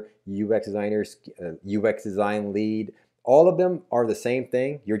 senior UX designer, UX design lead. All of them are the same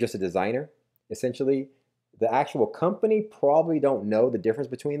thing. You're just a designer, essentially. The actual company probably don't know the difference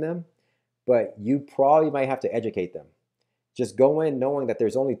between them, but you probably might have to educate them. Just go in knowing that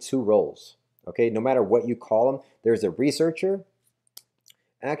there's only two roles. Okay, no matter what you call them, there's a researcher.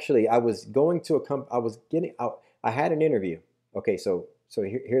 Actually, I was going to I was getting out. I had an interview. Okay, so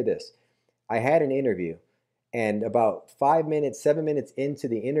hear this. I had an interview, and about 5 minutes, 7 minutes into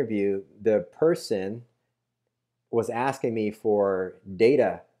the interview, the person was asking me for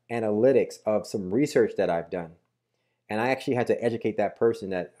data analytics of some research that I've done. And I actually had to educate that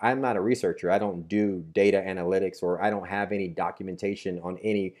person that I'm not a researcher. I don't do data analytics, or I don't have any documentation on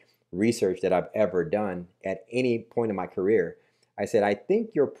any research that I've ever done at any point in my career. I said, I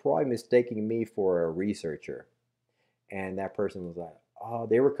think you're probably mistaking me for a researcher. And that person was like, oh,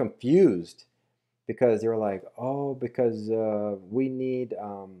 they were confused because they were like, oh, because we need,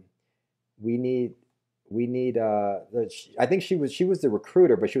 I think she was the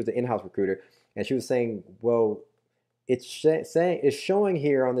recruiter, but she was the in-house recruiter. And she was saying, well, it's showing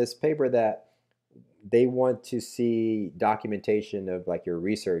here on this paper that they want to see documentation of like your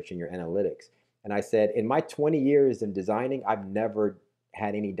research and your analytics. And I said, in my 20 years in designing, I've never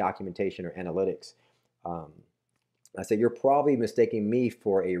had any documentation or analytics. I said, you're probably mistaking me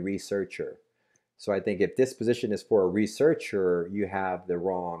for a researcher. So I think if this position is for a researcher, you have the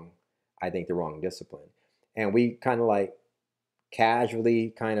wrong discipline. And we kind of like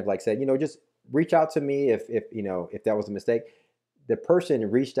casually kind of like said, just reach out to me if that was a mistake. The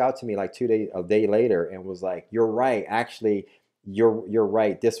person reached out to me like a day later and was like, you're right, actually, you're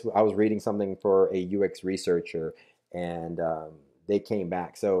right. I was reading something for a UX researcher, and they came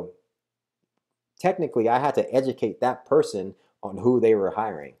back. So technically I had to educate that person on who they were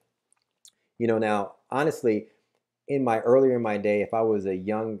hiring. Now honestly, earlier in my day, if I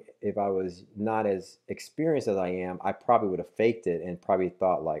was not as experienced as I am, I probably would have faked it and probably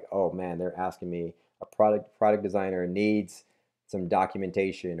thought like, oh man, they're asking me, a product designer needs some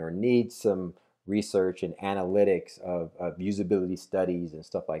documentation or needs some research and analytics of usability studies and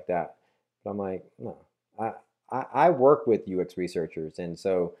stuff like that. But I'm like, no, I work with UX researchers, and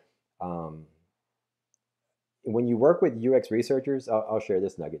so um, when you work with UX researchers, I'll share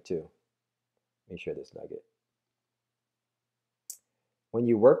this nugget too. Let me share this nugget. When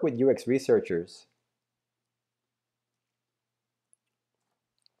you work with UX researchers,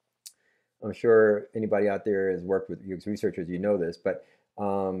 I'm sure anybody out there has worked with UX researchers, you know this, but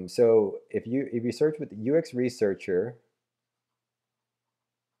so if you search with the UX researcher,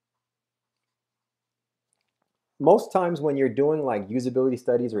 most times when you're doing like usability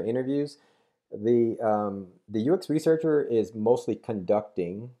studies or interviews, the UX researcher is mostly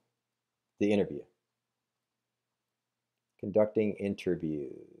conducting the interview, conducting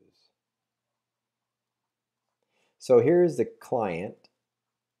interviews. So here's the client,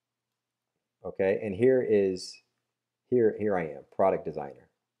 okay, and here I am, product designer.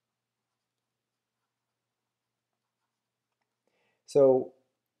 So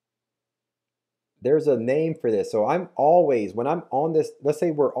there's a name for this. So I'm always, when I'm on this, let's say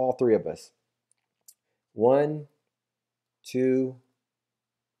we're all three of us. One, two,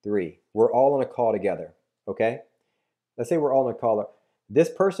 three. We're all on a call together, okay? Let's say we're all on a call. This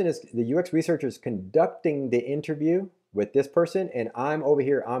person is, the UX researcher is conducting the interview with this person, and I'm over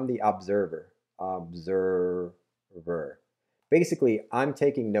here, I'm the observer. Observer. Basically, I'm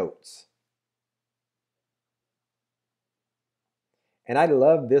taking notes. And I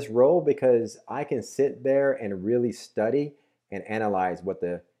love this role because I can sit there and really study and analyze what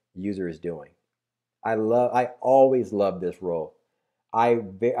the user is doing. I always love this role. I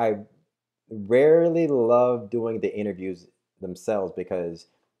rarely love doing the interviews themselves because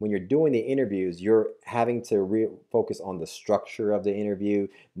when you're doing the interviews, you're having to focus on the structure of the interview,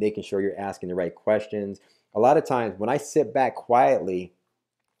 making sure you're asking the right questions. A lot of times when I sit back quietly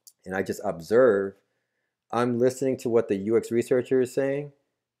and I just observe, I'm listening to what the UX researcher is saying,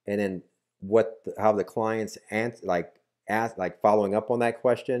 and then how the clients ask like following up on that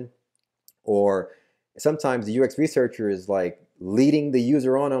question, or sometimes the UX researcher is like leading the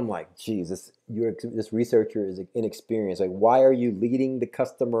user on. I'm like, geez, this researcher is inexperienced. Like, why are you leading the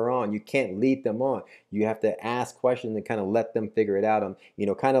customer on? You can't lead them on. You have to ask questions and kind of let them figure it out.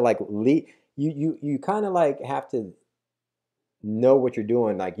 Kind of like lead. You kind of like have to know what you're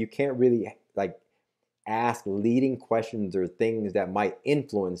doing. Like, you can't really like ask leading questions or things that might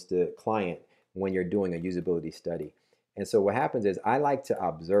influence the client when you're doing a usability study. And so what happens is I like to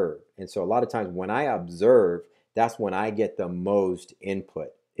observe. And so a lot of times when I observe, that's when I get the most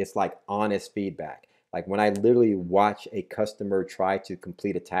input. It's like honest feedback. Like when I literally watch a customer try to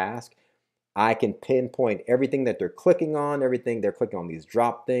complete a task, I can pinpoint everything that they're clicking on, everything they're clicking on these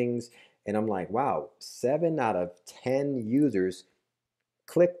drop things. And I'm like, wow, 7 out of 10 users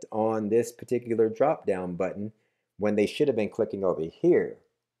clicked on this particular drop down button when they should have been clicking over here.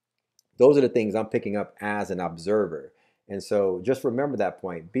 Those are the things I'm picking up as an observer. And so just remember that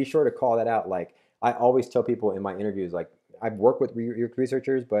point. Be sure to call that out. Like I always tell people in my interviews, like I've worked with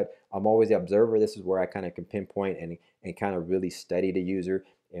researchers, but I'm always the observer. This is where I kind of can pinpoint and kind of really study the user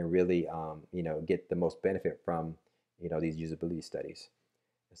and really get the most benefit from these usability studies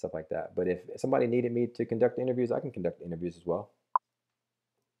and stuff like that. But if somebody needed me to conduct interviews, I can conduct interviews as well.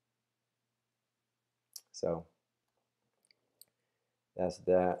 So that's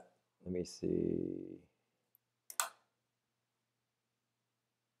that. Let me see.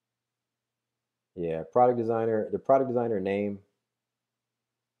 Yeah, product designer, the product designer name.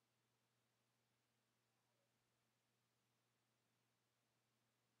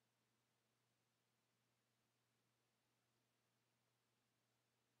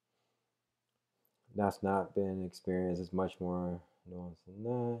 That's not been experienced. It's much more nuanced than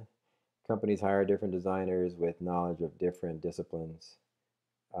that. Companies hire different designers with knowledge of different disciplines.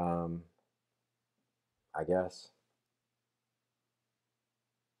 Um, I guess.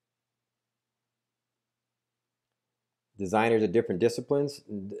 Designers of different disciplines.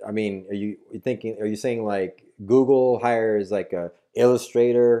 I mean, are you saying like Google hires like a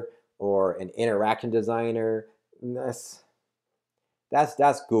illustrator or an interaction designer? That's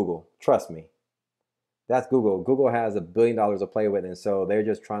Google. Trust me. That's Google. Google has $1 billion to play with, and so they're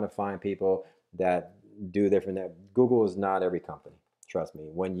just trying to find people that do different. Google is not every company. Trust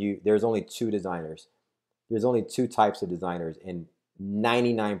me. There's only two designers. There's only two types of designers in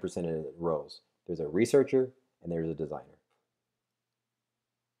 99% of the roles. There's a researcher and there's a designer.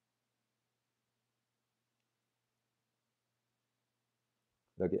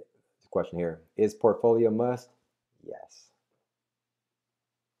 Look at the question here. Is portfolio must? Yes.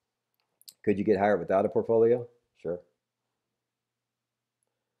 Could you get hired without a portfolio? Sure.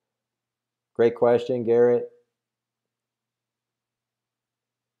 Great question, Garrett.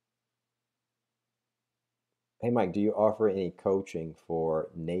 Hey Mike, do you offer any coaching for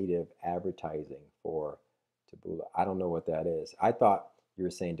native advertising for Taboola? I don't know what that is. I thought you were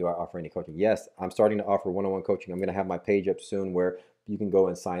saying, do I offer any coaching? Yes, I'm starting to offer one-on-one coaching. I'm going to have my page up soon where you can go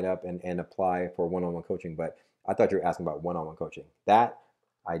and sign up and apply for one-on-one coaching. But I thought you were asking about one-on-one coaching. That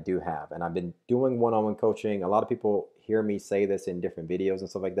I do have. And I've been doing one-on-one coaching. A lot of people hear me say this in different videos and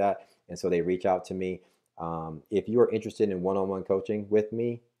stuff like that. And so they reach out to me. If you are interested in one-on-one coaching with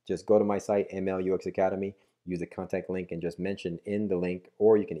me, just go to my site, MLUX Academy, use the contact link and just mention in the link,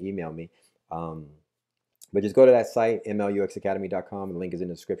 or you can email me. Um, but just go to that site, mluxacademy.com. The link is in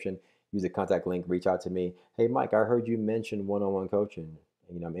the description. Use the contact link, reach out to me. Hey, Mike, I heard you mention one-on-one coaching.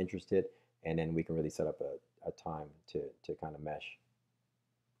 I'm interested. And then we can really set up a time to kind of mesh.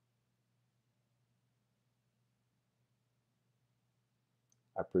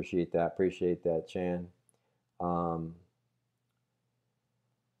 I appreciate that. Appreciate that, Chan. Um,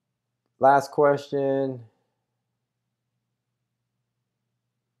 Last question.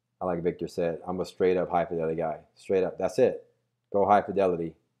 I like Victor said, I'm a straight up high fidelity guy. Straight up. That's it. Go high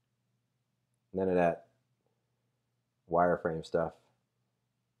fidelity. None of that wireframe stuff.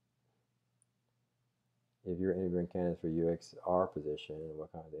 If you're interviewing candidates for UXR position,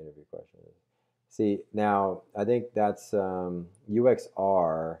 what kind of interview questions? See, now I think that's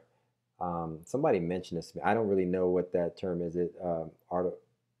UXR. Somebody mentioned this to me. I don't really know what that term is. Art,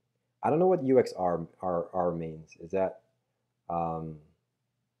 I don't know what UXR means. Is that um,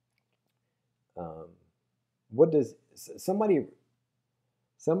 um, what does somebody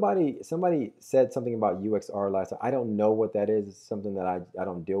said something about UXR last time. I don't know what that is. It's something that I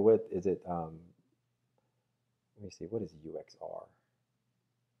don't deal with. Is it let me see, what is UXR?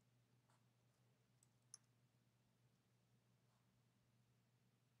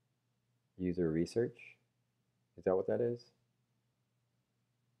 User research? Is that what that is?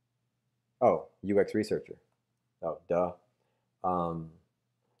 Oh, UX researcher. Oh, duh. Um,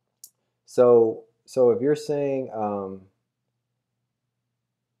 so if you're saying,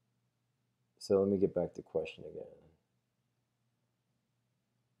 so let me get back to question again.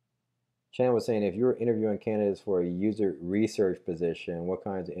 Chan was saying if you were interviewing candidates for a user research position, what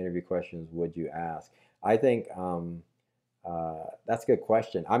kinds of interview questions would you ask? I think that's a good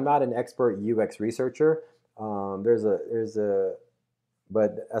question. I'm not an expert UX researcher. But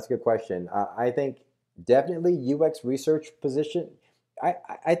that's a good question. I think definitely UX research position.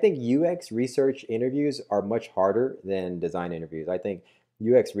 I think UX research interviews are much harder than design interviews. I think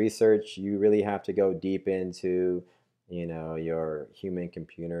UX research, you really have to go deep into, your human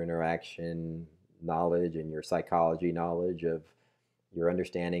computer interaction knowledge and your psychology knowledge of your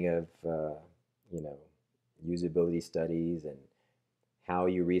understanding of, you know, usability studies and how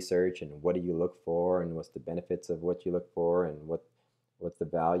you research and what do you look for and what's the benefits of what you look for and what's the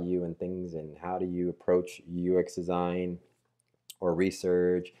value and things and how do you approach UX design or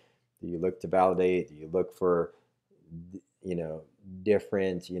research? Do you look to validate? Do you look for you know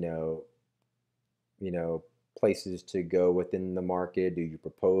different places to go within the market? Do you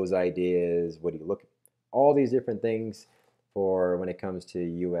propose ideas? What do you look? All these different things for when it comes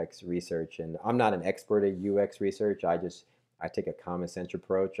to UX research. And I'm not an expert at UX research. I take a common sense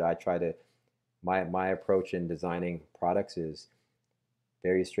approach. I try to my approach in designing products is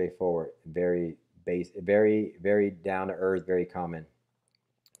very straightforward, very base, very down to earth, very common.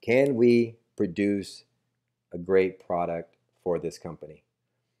 Can we produce a great product for this company?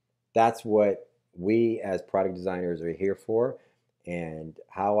 That's what we as product designers are here for. And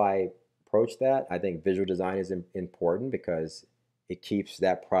how I approach that, I think visual design is important because it keeps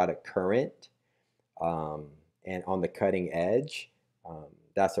that product current um, and on the cutting edge.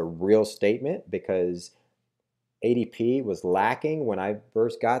 That's a real statement because ADP was lacking when I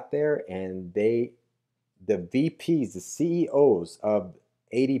first got there, and the VPs, the CEOs of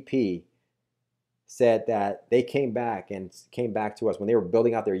ADP said that they came back to us when they were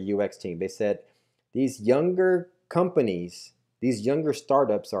building out their UX team. They said these younger companies, these younger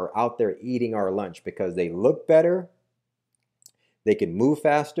startups are out there eating our lunch because they look better, they can move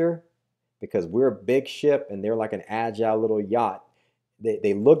faster because we're a big ship and they're like an agile little yacht.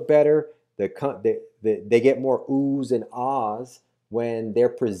 They look better. They get more oohs and ahs when they're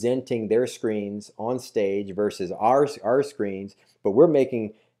presenting their screens on stage versus our screens. But we're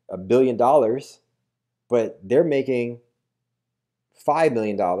making $1 billion, but they're making $5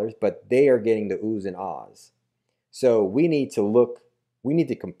 million, but they are getting the oohs and ahs. So we need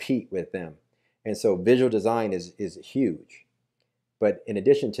to compete with them. And so visual design is huge. But in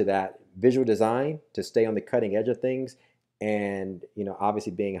addition to that, visual design to stay on the cutting edge of things and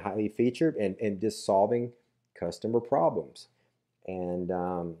obviously being highly featured and just solving customer problems. And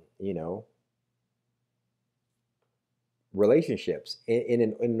relationships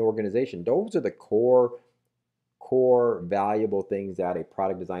in an organization. Those are the core valuable things that a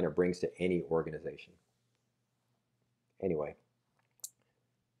product designer brings to any organization. Anyway,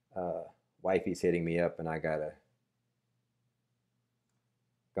 uh, wifey's hitting me up, and I gotta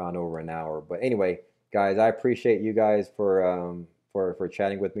gone over an hour. But anyway, guys, I appreciate you guys for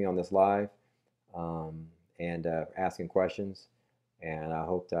chatting with me on this live, um, and asking questions. And I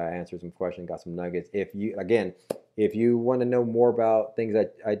hope that I answered some questions, got some nuggets. If you want to know more about things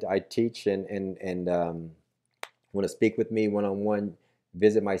that I teach and want to speak with me one on one,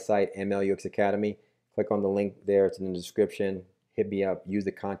 visit my site MLUX Academy. Click on the link there; it's in the description. Hit me up. Use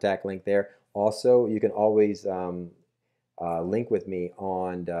the contact link there. Also, you can always link with me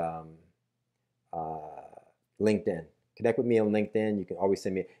on uh, LinkedIn. Connect with me on LinkedIn. You can always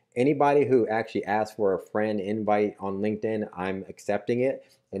send me anybody who actually asks for a friend invite on LinkedIn. I'm accepting it,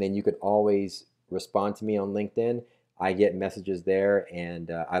 and then you could always respond to me on LinkedIn. I get messages there,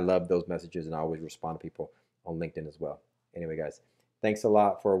 and I love those messages, and I always respond to people on LinkedIn as well. Anyway, guys, thanks a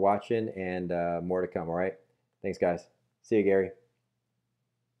lot for watching, and more to come. All right, thanks, guys. See you, Gary.